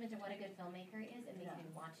a testament to what a good filmmaker is. It makes me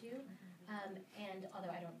want to. And although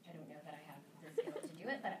I don't know that I have the skill to do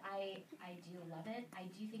it, but I do love it. I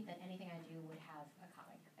do think that anything I do would have a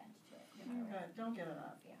comic bent to it. Good. Don't give it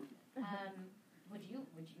up. Yeah. Would you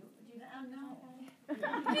do that? No.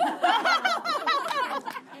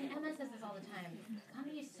 And Emma says this all the time.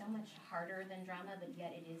 Comedy is so much harder than drama, but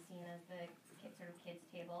yet it is seen as the sort of kids'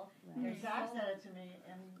 table. There's Zach so- said it to me,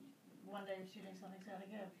 and one day shooting Something's Gotta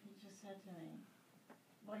Give, he just said to me,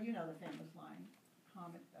 well, you know the famous line,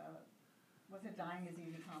 was it dying is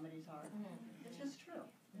easy, comedy's hard? It's just true.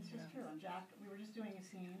 It's just true. And Jack, we were just doing a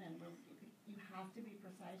scene, and you have to be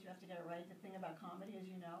precise. You have to get it right. The thing about comedy, as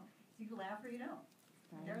you know, is you laugh or you don't.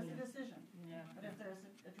 There's the decision. Yeah. But if there's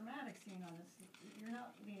a dramatic scene on this, you're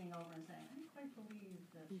not leaning over and saying, I didn't quite believe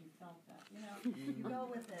that she felt that. You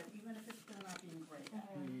go with it, even if it's still not being great.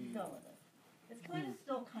 You go with it. It's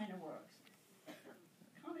still kind of works.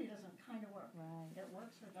 Comedy doesn't kind of work. Right. It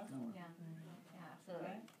works or it doesn't work. Yeah,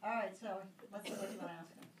 absolutely. Right? All right, so let's see what you want to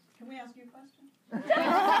ask him. Can we ask you a question? Okay,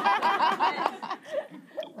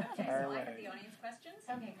 so I have the audience questions.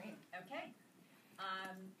 Okay, great. Okay.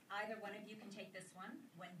 Either one of you can take this one.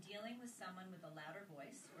 When dealing with someone with a louder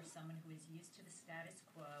voice or someone who is used to the status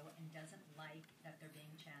quo and doesn't like that they're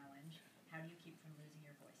being challenged, how do you keep from losing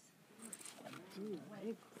your voice?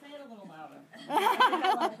 Say it a little louder.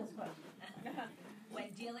 I like this question.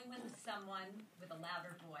 When dealing with someone with a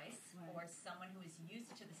louder voice or someone who is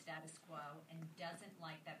used to the status quo and doesn't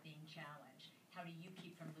like that being challenged, how do you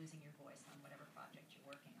keep from losing your voice on whatever project you're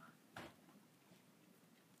working on?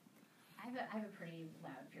 I have a pretty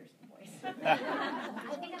loud, piercing voice.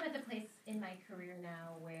 I think I'm at the place in my career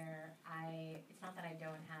now where it's not that I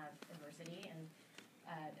don't have adversity, and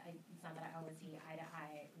it's not that I always see eye to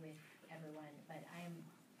eye with everyone, but I am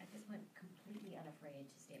at this point completely unafraid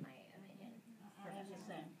to state my opinion. I'm the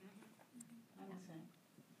same. I'm the same.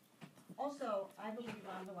 Also, I believe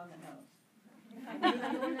I'm the one that knows.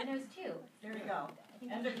 I'm the one that knows too. There you go. I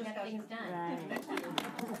think End we of can get things discussion.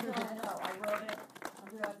 done. I know. I wrote it. I'm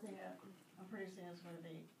directing it. I'm producing this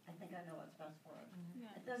movie. I think I know what's best for it.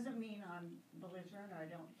 It doesn't mean I'm belligerent or I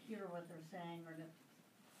don't hear what they're saying, or if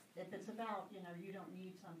it's about, you know, you don't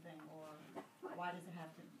need something, or why does it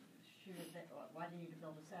have to shoot it, or why do you need to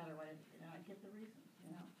build a set, or why, you know, I get the reasons,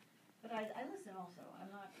 you know. But I listen also.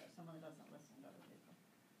 I'm not someone that doesn't listen to other people.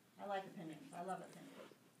 I like opinions. I love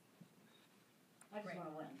opinions. I just want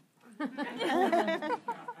to win. No,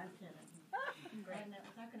 I'm kidding. Great.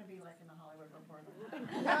 It's not going to be like in the Hollywood Reporter.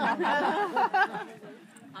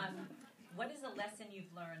 What is a lesson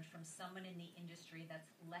you've learned from someone in the industry that's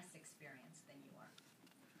less experienced than you are?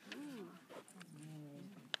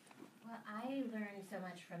 Well, I learned so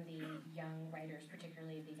much from the young writers,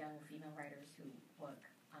 particularly the young female writers who work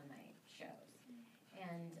on my shows.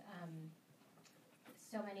 And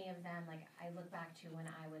so many of them, like, I look back to when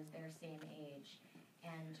I was their same age,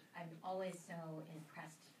 and I'm always so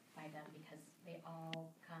impressed by them because they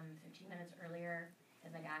all come 15 minutes earlier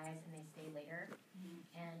than the guys, and they stay later.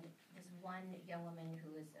 And this one young woman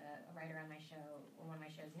who is a writer on my show, or one of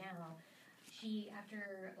my shows now, she,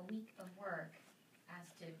 after a week of work,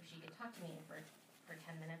 asked if she could talk to me for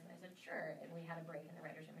 10 minutes, and I said, sure. And we had a break in the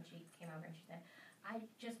writer's room, and she came over and she said, I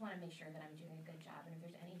just want to make sure that I'm doing a good job, and if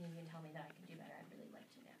there's anything you can tell me that I can do better, I'd really like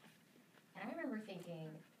to know. And I remember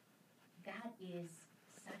thinking, that is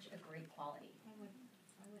such a great quality. I would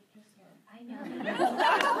kiss her. I know. It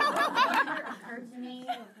never occurred to me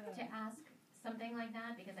to ask something like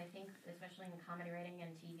that, because I think, especially in comedy writing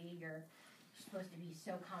and TV, you're supposed to be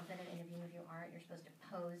so confident, and even if you aren't, you're supposed to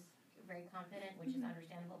pose very confident, which is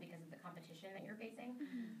understandable because of the competition that you're facing.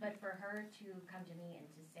 But for her to come to me and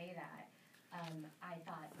to say that, I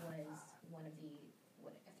thought was one of the,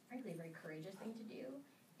 frankly, a very courageous thing to do.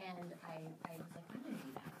 And I was like, I'm going to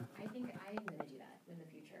do that. I think I'm going to do that in the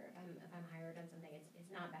future. If I'm hired on something,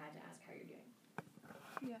 it's not bad to ask how you're doing.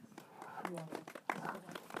 Yes.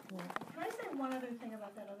 Can I say one other thing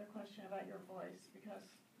about that other question about your voice? Because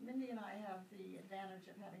Mindy and I have the advantage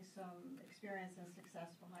of having some experience and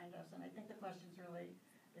success behind us, and I think the question's really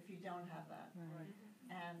if you don't have that. Right.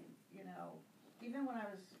 And, you know, even when I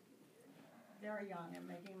was very young and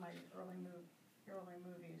making my early movies,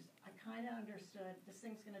 I kind of understood this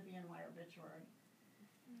thing's going to be in my obituary,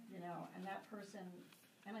 you know, and that person,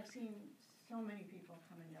 and I've seen so many people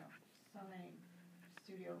come and go, so many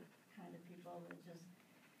studio kind of people that just,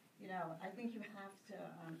 you know, I think you have to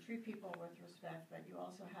treat people with respect, but you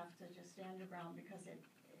also have to just stand your ground, because if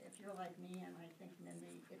you're like me, and I think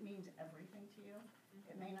Mindy, it means everything to you.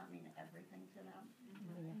 It may not mean everything to them.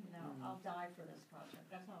 You know, I'll die for this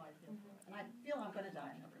project. That's how I feel. And I feel I'm going to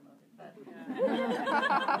die in every movie.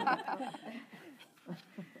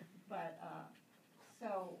 But,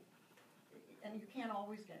 so, and you can't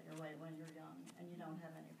always get your way when you're young and you don't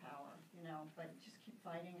have any power, you know, but just keep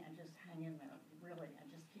fighting and just hang in there, really, and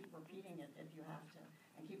just keep repeating it if you have to,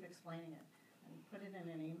 and keep explaining it, and put it in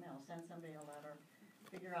an email, send somebody a letter,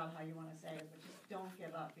 figure out how you want to say it, but just don't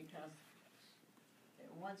give up, because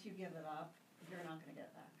once you give it up, you're not going to get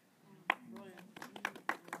it back.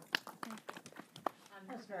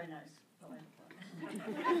 That's very nice. Who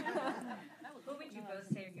would you both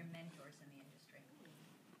say are your mentors in the industry?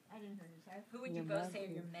 I didn't hear you say. Who would you both say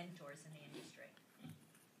are your mentors in the industry?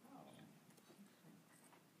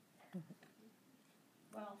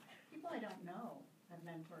 Well, people I don't know have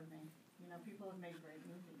mentored me. You know, people have made great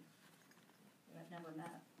movies that I've never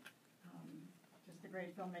met. Just the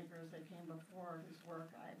great filmmakers that came before, whose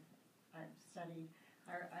work I've studied.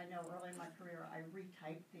 I know early in my career I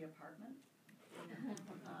retyped The Apartment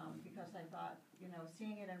because I thought, you know,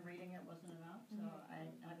 seeing it and reading it wasn't enough. So I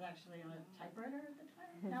was actually on a typewriter at the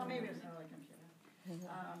time. No, maybe it was an early computer.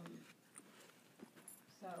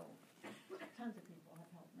 So tons of people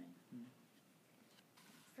have helped me.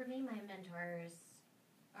 For me, my mentors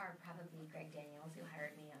are probably Greg Daniels, who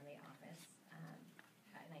hired me on The Office, and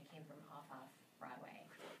I came from off Broadway,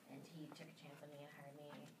 and he took a chance on me and hired me,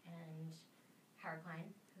 and Howard Klein,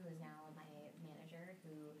 who is now my manager,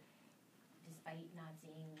 who, despite not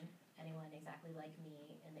seeing anyone exactly like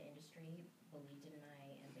me in the industry, believed in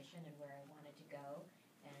my ambition and where I wanted to go,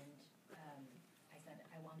 and I said,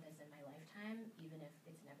 I want this in my lifetime, even if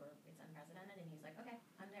it's unprecedented, and he's like, okay,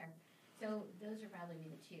 I'm there. So those are probably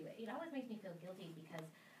the two. It always makes me feel guilty because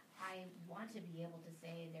I want to be able to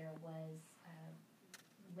say there was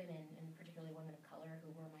women, and particularly women of color,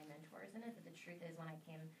 who were my mentors in it, but the truth is, when I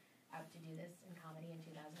came out to do this in comedy in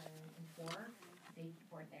 2004, they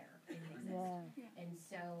weren't there. They didn't exist. Yeah. And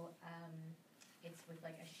so it's with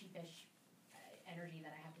like a sheepish energy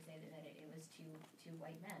that I have to say that it was two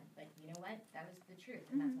white men. But you know what? That was the truth,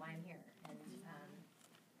 and that's why I'm here. And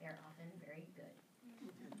they're often very good.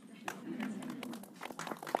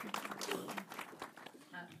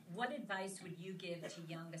 What advice would you give to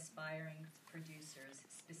young aspiring producers,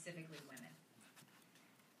 specifically women?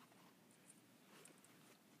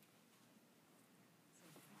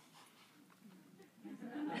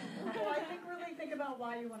 Well, I think really think about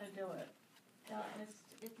why you want to do it.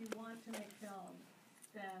 If you want to make film,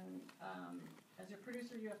 then as a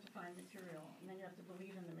producer you have to find material, and then you have to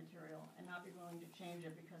believe in the material and not be willing to change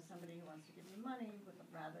it because somebody who wants to give you money would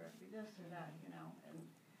rather it be this or that, and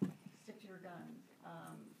stick to your guns.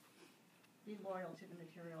 Be loyal to the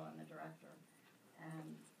material and the director.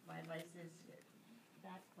 And my advice is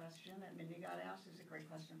that question that Mindy got asked is a great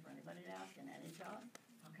question for anybody to ask in any job.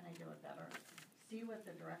 How can I do it better? See what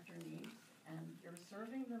the director needs, and you're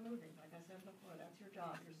serving the movie. Like I said before, that's your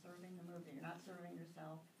job. You're serving the movie. You're not serving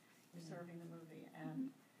yourself. You're serving the movie. And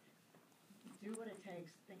do what it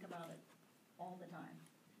takes. Think about it all the time.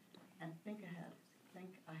 And think ahead.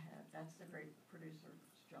 Think ahead. That's the great producer's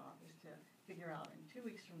job, is to figure out in 2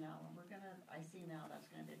 weeks from now, when I see now that's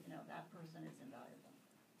going to be, that person is invaluable.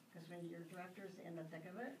 Because when your director's in the thick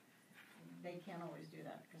of it, they can't always do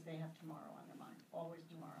that because they have tomorrow on their mind. Always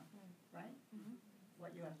tomorrow, right? Mm-hmm.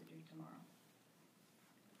 What you have to do tomorrow.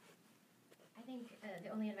 I think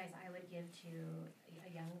the only advice I would give to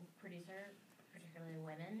a young producer, particularly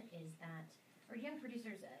women, is that, or young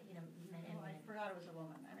producers, men and women. I forgot it was a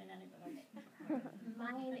woman. I mean, anybody.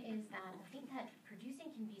 Mine is that I think that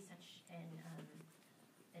producing can be such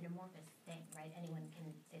an amorphous thing, right? Anyone can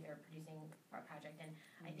say they're producing a project, and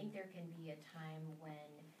I think there can be a time when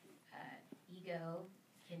ego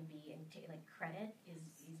can be, and like credit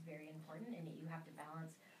is very important, and you have to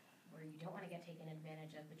balance where you don't want to get taken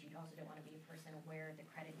advantage of, but you also don't want to be a person where the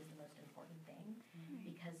credit is the most important thing,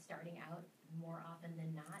 because starting out, more often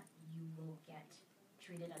than not, you will get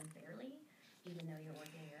treated unfairly, even though you're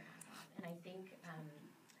working your ass off. And I think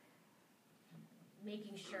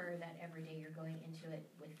making sure that every day you're going into it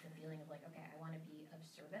with the feeling of like, okay, I want to be of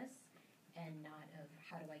service and not of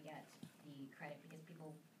how do I get the credit, because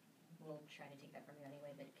people will try to take that from you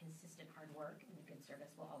anyway, but consistent hard work and good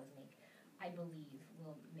service will always I believe,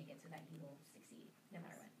 will make it so that you will succeed no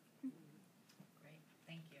matter what. Great,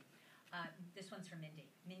 thank you. This one's for Mindy.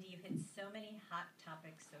 Mindy, you hit so many hot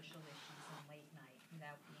topic social issues on late night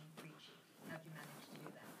without being preachy. How'd you manage to do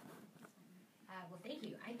that? Well, thank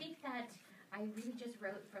you. I think that I really just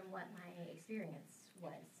wrote from what my experience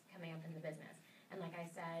was coming up in the business. And like I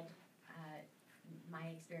said, my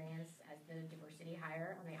experience as the diversity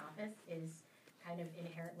hire on The Office is kind of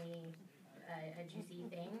inherently a juicy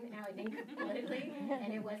thing now, I think, politically,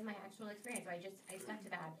 and it was my actual experience, so I stuck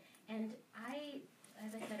to that. And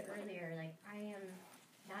as I said earlier, like, I am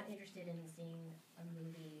not interested in seeing a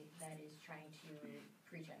movie that is trying to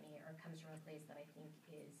preach at me or comes from a place that I think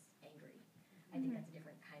is angry. I think that's a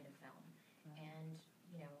different kind of film. And,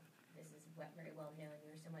 this is very well known.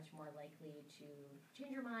 You're so much more likely to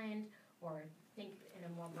change your mind or think in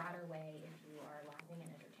a more broader way if you are laughing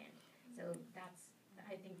and entertained. So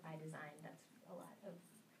I think by design,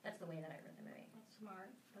 that's the way that I wrote the movie. That's smart.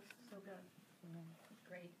 That's so good.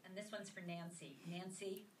 Great. And this one's for Nancy.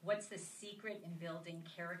 Nancy, what's the secret in building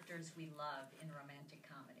characters we love in romantic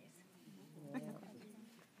comedies?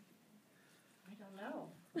 I don't know.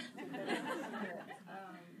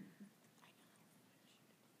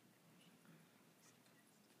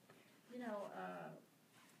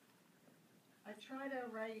 I try to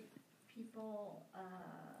write people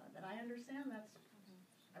that I understand.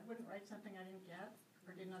 I wouldn't write something I didn't get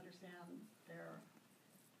or didn't understand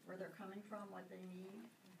where they're coming from, what they need,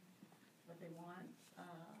 what they want.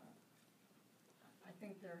 I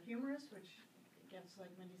think they're humorous, which gets,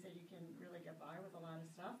 like Mindy said, you can really get by with a lot of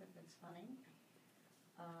stuff if it's funny.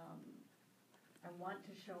 I want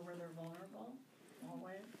to show where they're vulnerable,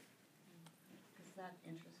 always, because that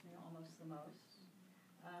interests me almost the most.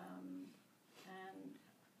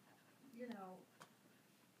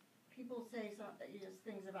 People say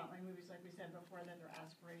things about my movies, like we said before, that they're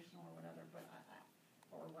aspirational or whatever,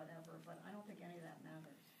 but I don't think any of that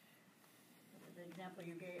matters. The example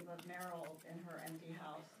you gave of Meryl in her empty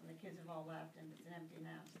house, and the kids have all left, and it's an empty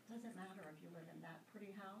nest. It doesn't matter if you live in that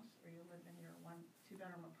pretty house or you live in your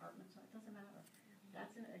 1-2-bedroom apartment, so it doesn't matter.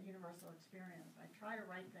 That's a universal experience. I try to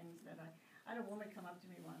write things that I had a woman come up to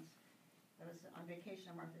me once that was on vacation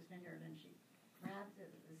at Martha's Vineyard, and she grabbed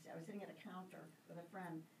I was sitting at a counter with a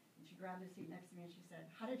friend, And she grabbed a seat next to me and she said,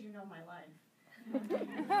 "How did you know my life?" That was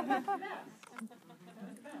the best. That was the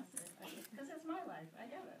best. Because it's my life. I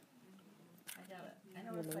get it. I get it. I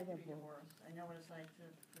know what it's like to be divorced. I know what it's like to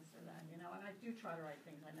this or that, you know. And I do try to write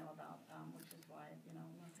things I know about, which is why, you know,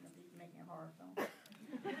 I'm not going to be making a horror film.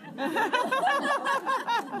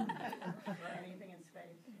 Or anything in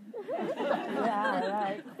space. Yeah,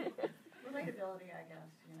 right. Relatability, I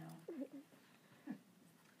guess, you know.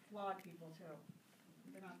 Flawed people, too.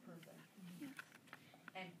 They're not perfect.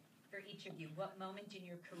 And for each of you, what moment in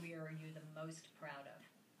your career are you the most proud of?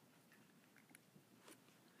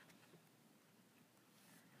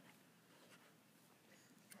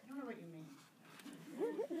 I don't know what you mean.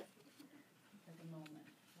 At the moment.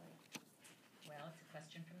 Like, Well, it's a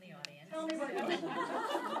question from the audience. tell me what you mean.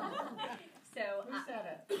 So, Who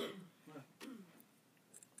said it?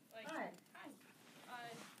 Like, Hi.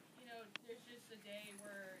 you know, there's just a day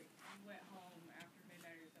where you went home after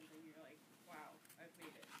midnight or something, you're like, wow, I've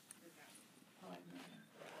made it. This happened. Oh, I know.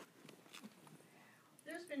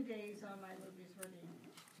 There's been days on my movies where the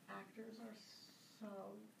actors are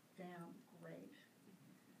so damn great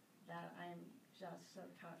that I'm just so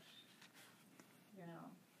touched, you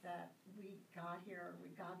know, that we got here, we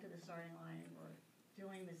got to the starting line, we're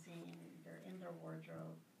doing the scene, they're in their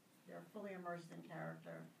wardrobe, they're fully immersed in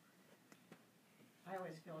character. I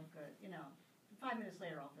always feel good, you know. 5 minutes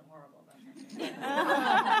later, I'll feel horrible about something. There's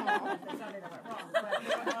something that went wrong. But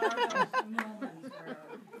there are those moments where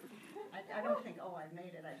I don't think, oh, I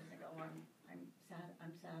made it. I just think, oh, I'm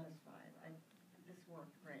satisfied. This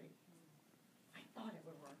worked great. I thought it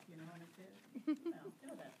would work, you know, and it did. Well, you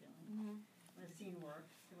know that feeling. When a scene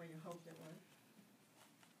works the way you hoped it would.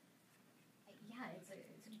 Yeah, it's a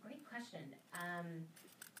great question.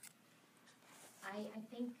 I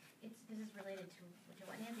think this is related to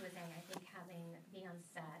what Nancy was saying. I think being on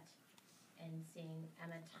set and seeing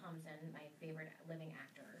Emma Thompson, my favorite living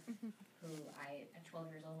actor, who I at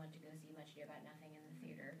 12 years old went to go see Much Ado About Nothing in the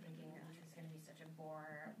theater, thinking, oh, this is going to be such a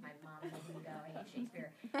bore. My mom told me to go. I hate Shakespeare,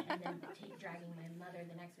 and then dragging my mother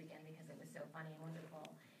the next weekend because it was so funny and wonderful.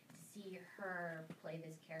 To see her play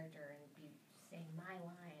this character and be saying my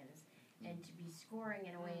lines, and to be scoring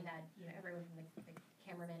in a way that, you know, everyone from the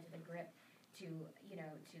cameraman to the grip to, you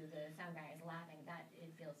know, to the sound guy is laughing, that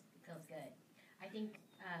it feels good. I think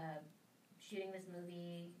shooting this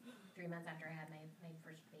movie 3 months after I had my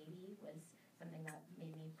first baby was something that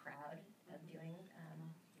made me proud of doing.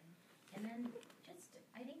 And then just,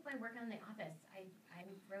 I think my work on The Office, I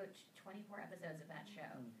wrote 24 episodes of that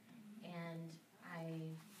show, and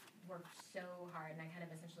I worked so hard, and I kind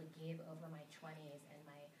of essentially gave over my 20s and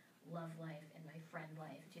my love life and my friend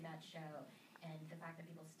life to that show, and the fact that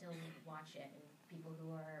people still watch it, and people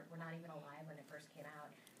who were not even alive when it first came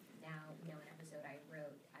out now know an episode I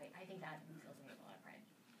wrote, I think that fills me with a lot of pride.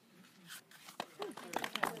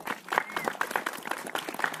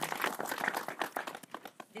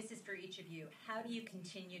 this is for each of you. How do you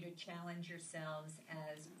continue to challenge yourselves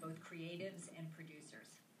as both creatives and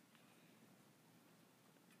producers?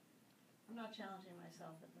 I'm not challenging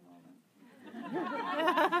myself at the moment.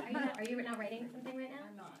 Are you not writing something right now?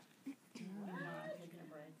 I'm not. I'm taking a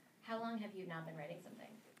break. How long have you not been writing something?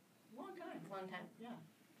 Long time. Long time. Yeah.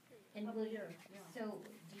 And Couple years. Yeah. So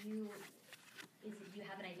do you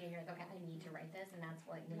have an idea and you're like, okay, I need to write this, and that's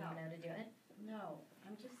what you know to do it? No,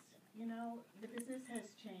 I'm just, you know, the business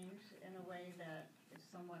has changed in a way that is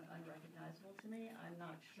somewhat unrecognizable to me. I'm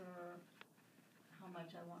not sure how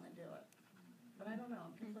much I want to do it. But I don't know,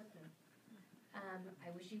 I'm conflicted. I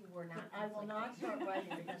wish you were not. I will not start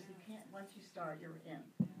writing because you can't, once you start, you're in.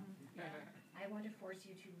 I want to force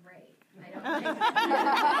you to write. I don't No, think.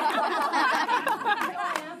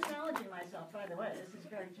 I am challenging myself, by the way. This is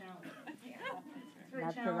very challenging. It's very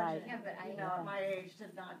Not to challenging. write. Yeah, but You know, at my age, to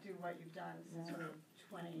not do what you've done since you were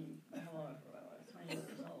 20 years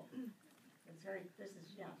old. It's very, so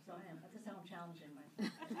I am. That's how I'm challenging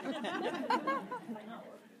myself. By not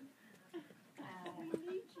working.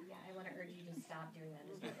 Yeah, I want to urge you to stop doing that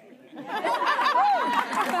and start writing it.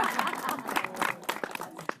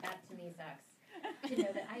 That to me sucks. To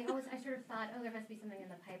know that I sort of thought, oh, there must be something in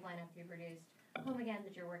the pipeline after you produced Home Again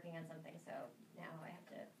that you're working on something. So now I have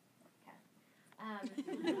to. I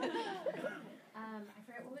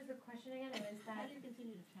forget, what was the question again? It was that. How do you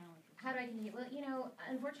continue to challenge yourself? How do I continue? Well, you know,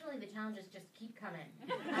 unfortunately, the challenges just keep coming.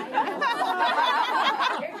 They're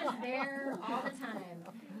just there all the time.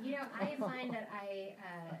 You know, I find that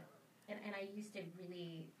and I used to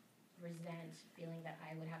really resent feeling that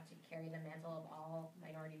I would have to carry the mantle of all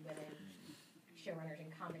minority women showrunners in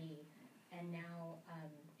comedy, and now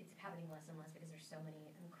it's happening less and less because there's so many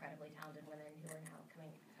incredibly talented women who are now coming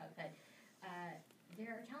out. But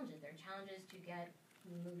there are challenges. challenges. There are challenges to get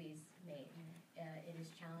movies made. It is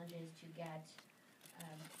challenges to get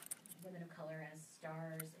women of color as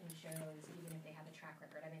stars in shows, even if they have a track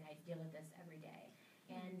record. I mean, I deal with this every day,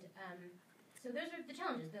 and so those are the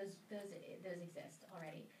challenges. Those exist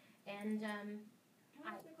already, and Can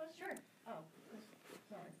I ask you a question? sure. Oh,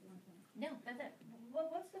 sorry. No, that's it.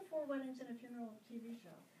 What's the Four Weddings and a Funeral TV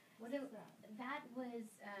show? What is that? That was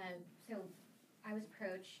so. I was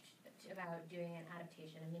approached about doing an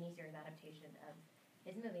adaptation, a miniseries adaptation of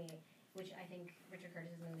his movie, which I think Richard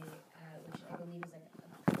Curtis's movie, which I believe is like a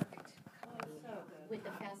perfect comedy so good. with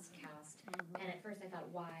the best cast. And at first I thought,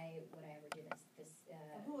 why would I ever do this?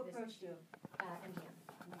 Who approached you? MGM.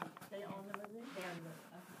 They own the movie? They own the movie.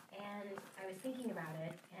 And I was thinking about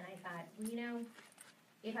it, and I thought, well, you know,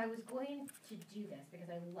 if I was going to do this, because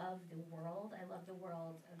I love the world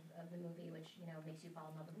of the movie, which, you know, makes you fall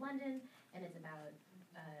in love with London, and it's about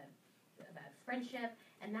friendship,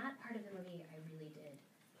 and that part of the movie I really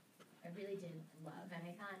did love. And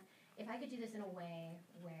I thought, if I could do this in a way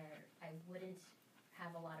where I wouldn't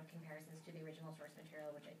have a lot of comparisons to the original source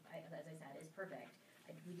material, which, as I said, is perfect.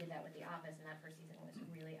 We did that with The Office, and that first season was a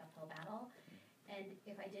really uphill battle. And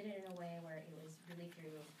if I did it in a way where it was really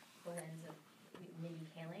through the lens of Mindy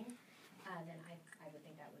Kaling, then I would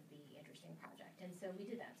think that would be an interesting project. And so we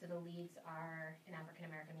did that. So the leads are an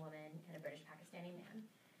African-American woman and a British-Pakistani man.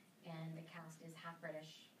 And the cast is half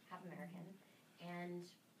British, half American. And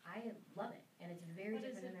I love it. And it's very What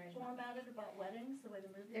is different than it the original. formatted about weddings, the way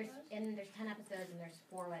the movie was? There's 10 episodes, and there's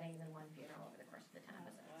 4 weddings and 1 funeral over the course of the 10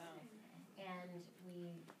 episodes. Wow. And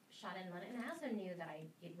we shot in London. And I also knew that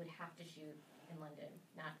it would have to shoot in London,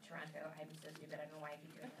 not Toronto. I'm so stupid. I don't know why I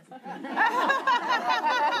keep doing this.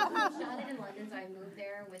 Shot it in London, so I moved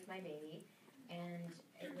there with my baby, and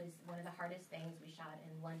it was one of the hardest things. We shot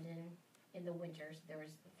in London in the winters. There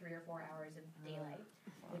was 3 or 4 hours of daylight,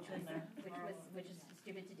 which is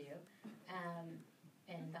stupid to do.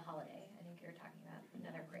 And The Holiday. I think you're talking about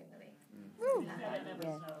another great movie. You said it never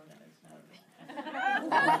snowed, and it snowed.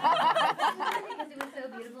 Because it was so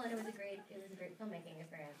beautiful, and it was a great filmmaking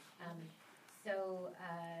experience. So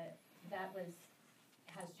that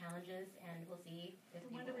has challenges, and we'll see if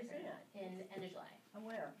When people do we see like it. In end of July And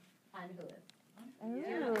where? on Hulu. Ooh.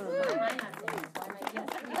 Why am I not saying this? Why am I? Yes.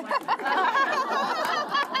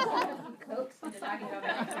 Cokes. They're talking about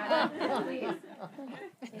my please.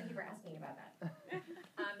 Thank you for asking about that.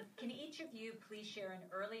 Can each of you please share an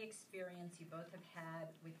early experience you both have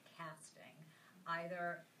had with casting,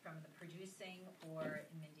 either from the producing or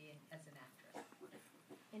Mindy as an actress?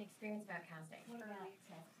 An experience about casting. What about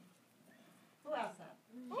casting? Who asked that?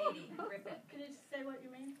 Katie Griffin. Can you just say what you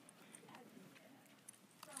mean?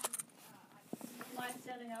 Line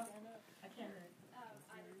standing up? I can't hear it.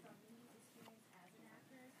 Either from Mindy's experience as an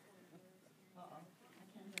actress or yours. Uh-oh. I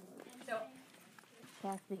can't hear it. So,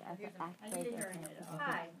 Casting as an I need a hearing actress. aid.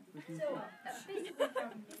 Hi. So, basically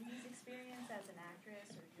from Mindy's experience as an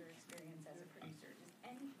actress or your experience as a producer, just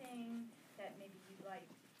anything that maybe you'd like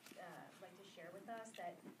to share with us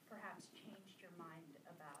that perhaps changed your mind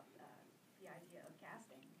about the idea of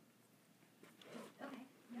casting? Okay.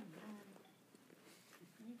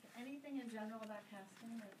 Anything in general about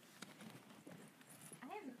casting?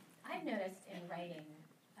 I've noticed in writing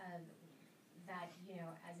that, you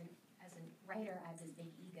know, as a writer, I have this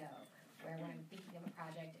big ego where when I'm thinking of a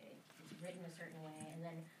project, it's written a certain way, and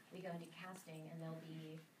then we go into casting, and there'll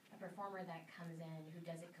be a performer that comes in who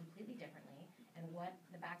does it completely differently, and what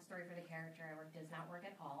the backstory for the character I work does not work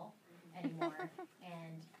at all anymore,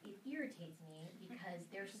 and it irritates me because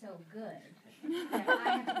they're so good that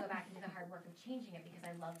I have to go back and do the hard work of changing it because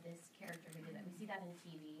I love this character who did that. We see that in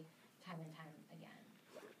TV time and time again,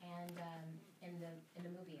 and in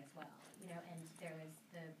the movie as well, you know. And there was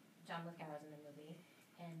John Lithgow was in the movie,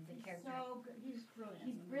 and the character. So good. He's brilliant.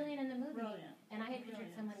 He's brilliant in the movie. Brilliant. And I had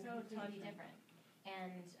pictured someone So completely touching. different.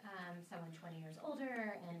 And someone 20 years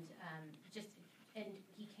older, and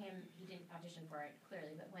he didn't audition for it,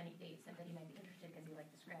 clearly, but when they said that he might be interested because he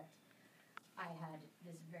liked the script, I had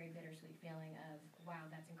this very bittersweet feeling of, wow,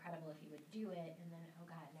 that's incredible if he would do it, and then, oh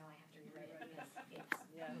God, now I have to rewrite it because it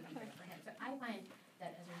would be great for him. So I find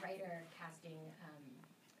that as a writer, casting,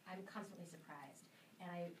 I'm constantly surprised.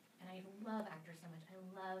 And I love actors so much. I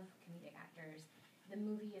love comedic actors. The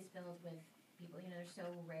movie is filled with people, you know, they're so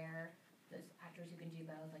rare, those actors who can do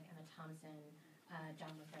both, like Emma Thompson,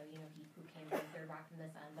 John Lithgow, you know, who came from Third Rock from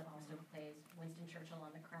the Sun, but also plays Winston Churchill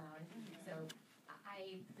on The Crown. So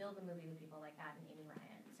I fill the movie with people like that, and Amy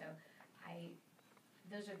Ryan. So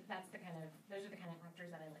those are the kind of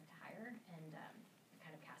actors that I like to hire, and the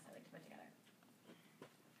kind of cast I like to put together.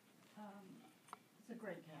 It's a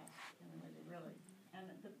great cast in the movie, really. And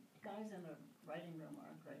the guys in the writing room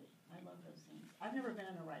are great. I love those scenes. I've never been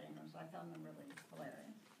in a writing room, so I found them really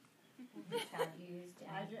hilarious. Scott used.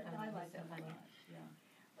 I like so them funny. a lot. Yeah.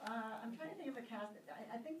 I'm trying to think of a cast.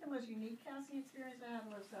 I think the most unique casting experience I had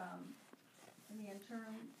was in the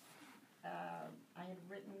intern. I had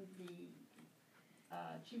written the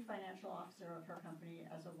chief financial officer of her company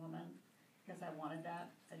as a woman because I wanted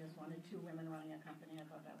that. I just wanted 2 women running a company. I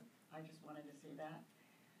thought that I just wanted to see that.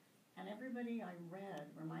 And everybody I read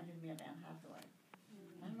reminded me of Anne Hathaway.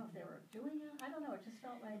 I don't know if they were doing it. I don't know. It just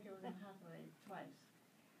felt like it was Anne Hathaway twice.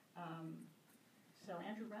 So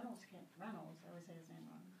Andrew Reynolds, I always say his name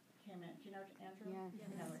wrong, came in. Do you know Andrew? Yeah.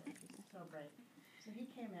 You know it. So great. So he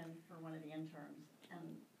came in for one of the interns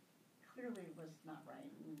and clearly was not right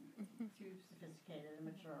and too sophisticated and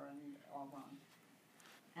mature and all wrong.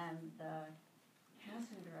 And the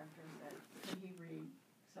casting director said, could he read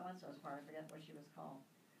so-and-so's part? I forget what she was called.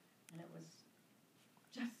 And it was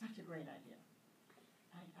just such a great idea.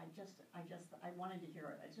 I wanted to hear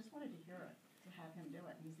it. I just wanted to hear it, to have him do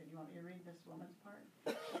it. And he said, you want me to read this woman's part?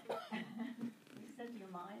 He said, do you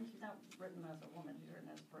mind? She's not written as a woman, she's written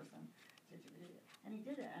as a person. And he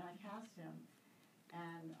did it, and I cast him.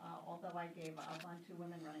 And although I gave up on 2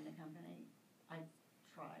 women running the company, I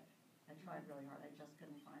tried. I tried really hard. I just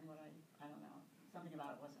couldn't find what I don't know. Something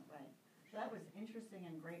about it wasn't right. So that was interesting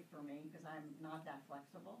and great for me because I'm not that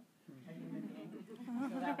flexible a human being.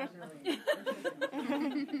 So that was really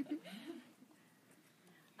interesting.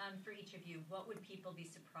 For each of you, what would people be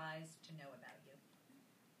surprised to know about you?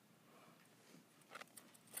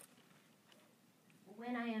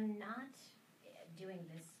 When I am not doing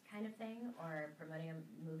this kind of thing or promoting a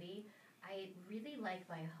movie, I really like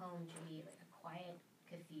my home to be like a quiet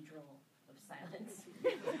cathedral of silence.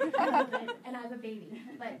 And I have a baby.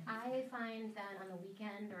 But I find that on the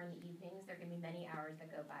weekend or in the evenings, there can be many hours that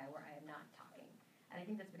go by where I am not talking. And I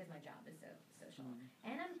think that's because my job is so social.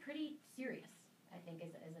 And I'm pretty serious, I think,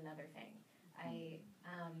 is another thing. I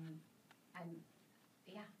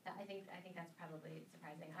think that's probably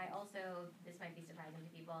surprising. I also, this might be surprising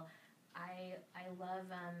to people, I love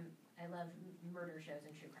murder shows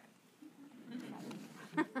and true crime.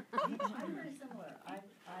 I'm very similar. I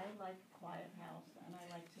like quiet house, and I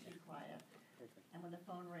like to be quiet. And when the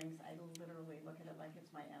phone rings, I literally look at it like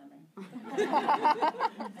it's my enemy.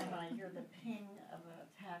 And when I hear the ping of a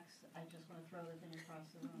text, I just want to throw the thing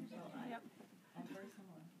across the room. So I'm very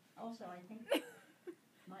similar. Also, I think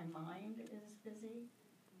my mind is busy,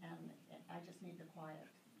 and I just need the quiet,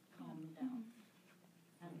 calm me down.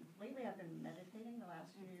 And lately I've been meditating the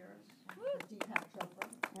last few years with Deepak Chopra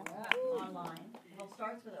online. Well, it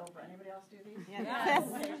starts with Oprah. Anybody else do these? Yes.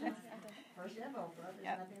 First you have Oprah.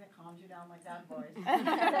 There's nothing that calms you down like that voice.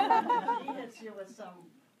 She hits you with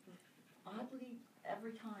some oddly,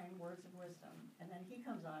 every time, words of wisdom. And then he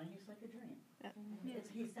comes on and he's like a dream.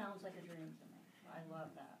 He sounds like a dream to me. I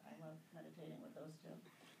love that. I love meditating with those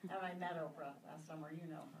 2. And I met Oprah last summer. You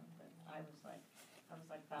know her. But I was like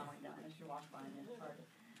bowing down as she walked by me at the party.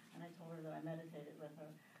 And I told her that I meditated with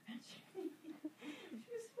her. And she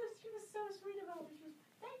was so sweet about it. She was,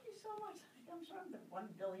 thank you so much. I'm sure I'm the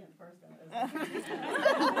 1 billionth person.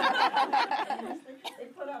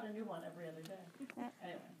 They put out a new one every other day.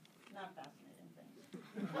 Anyway, not fascinating things.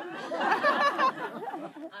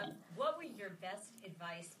 What would your best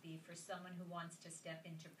advice be for someone who wants to step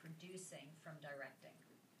into producing from directing?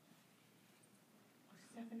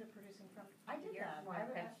 Step into producing from. I did that.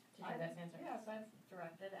 Yes, I've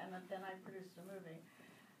directed, and then I produced a movie.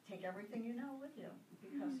 Take everything you know with you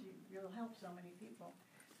because you'll help so many people,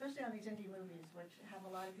 especially on these indie movies, which have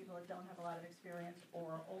a lot of people that don't have a lot of experience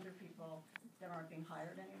or older people that aren't being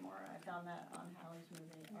hired anymore. I found that on Hallie's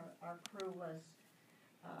movie. Our crew was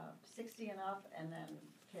 60 and up, and then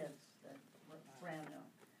kids that were brand new.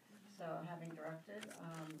 So having directed,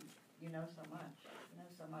 you know so much. You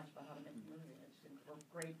know so much about how to make a movie. It's a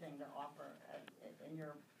great thing to offer in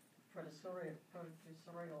your professorial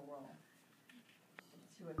role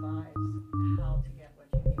to advise how to get what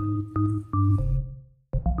you need.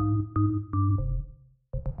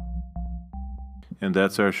 And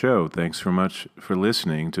that's our show. Thanks so much for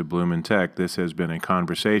listening to Bloom in Tech. This has been a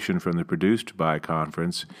conversation from the Produced By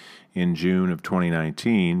conference in June of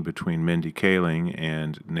 2019 between Mindy Kaling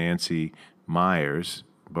and Nancy Meyers,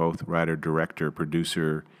 both writer, director,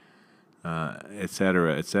 producer, et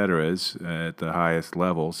cetera, at the highest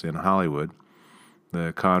levels in Hollywood.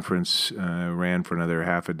 The conference ran for another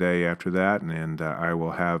half a day after that, and I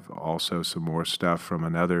will have also some more stuff from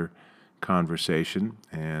another conversation,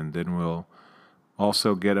 and then we'll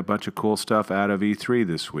also get a bunch of cool stuff out of E3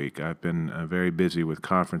 this week. I've been very busy with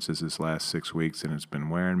conferences this last 6 weeks, and it's been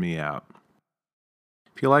wearing me out.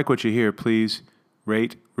 If you like what you hear, please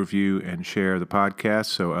rate, review, and share the podcast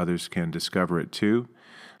so others can discover it too.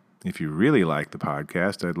 If you really like the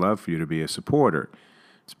podcast, I'd love for you to be a supporter.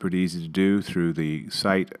 It's pretty easy to do through the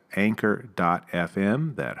site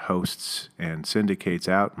anchor.fm that hosts and syndicates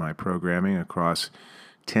out my programming across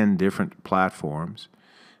 10 different platforms.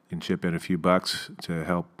 You can chip in a few bucks to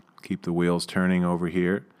help keep the wheels turning over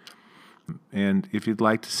here. And if you'd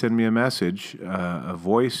like to send me a message, a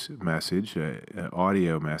voice message, an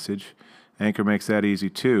audio message, Anchor makes that easy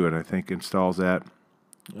too, and I think installs that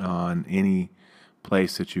on any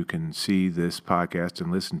place that you can see this podcast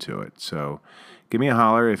and listen to it. So give me a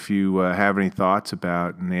holler if you have any thoughts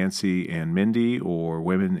about Nancy and Mindy or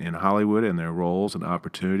women in Hollywood and their roles and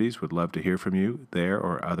opportunities. Would love to hear from you there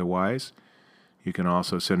or otherwise. You can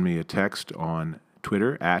also send me a text on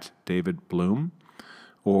Twitter at David Bloom,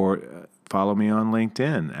 or follow me on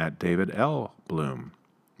LinkedIn at David L. Bloom.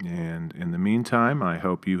 And in the meantime, I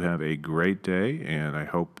hope you have a great day, and I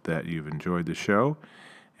hope that you've enjoyed the show,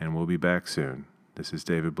 and we'll be back soon. This is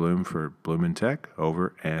David Bloom for Bloomin' Tech,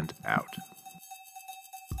 over and out.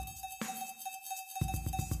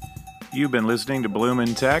 You've been listening to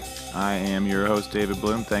Bloomin' Tech. I am your host, David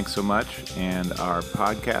Bloom. Thanks so much. And our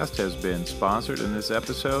podcast has been sponsored in this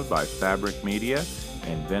episode by Fabric Media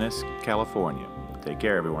in Venice, California. Take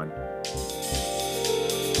care, everyone.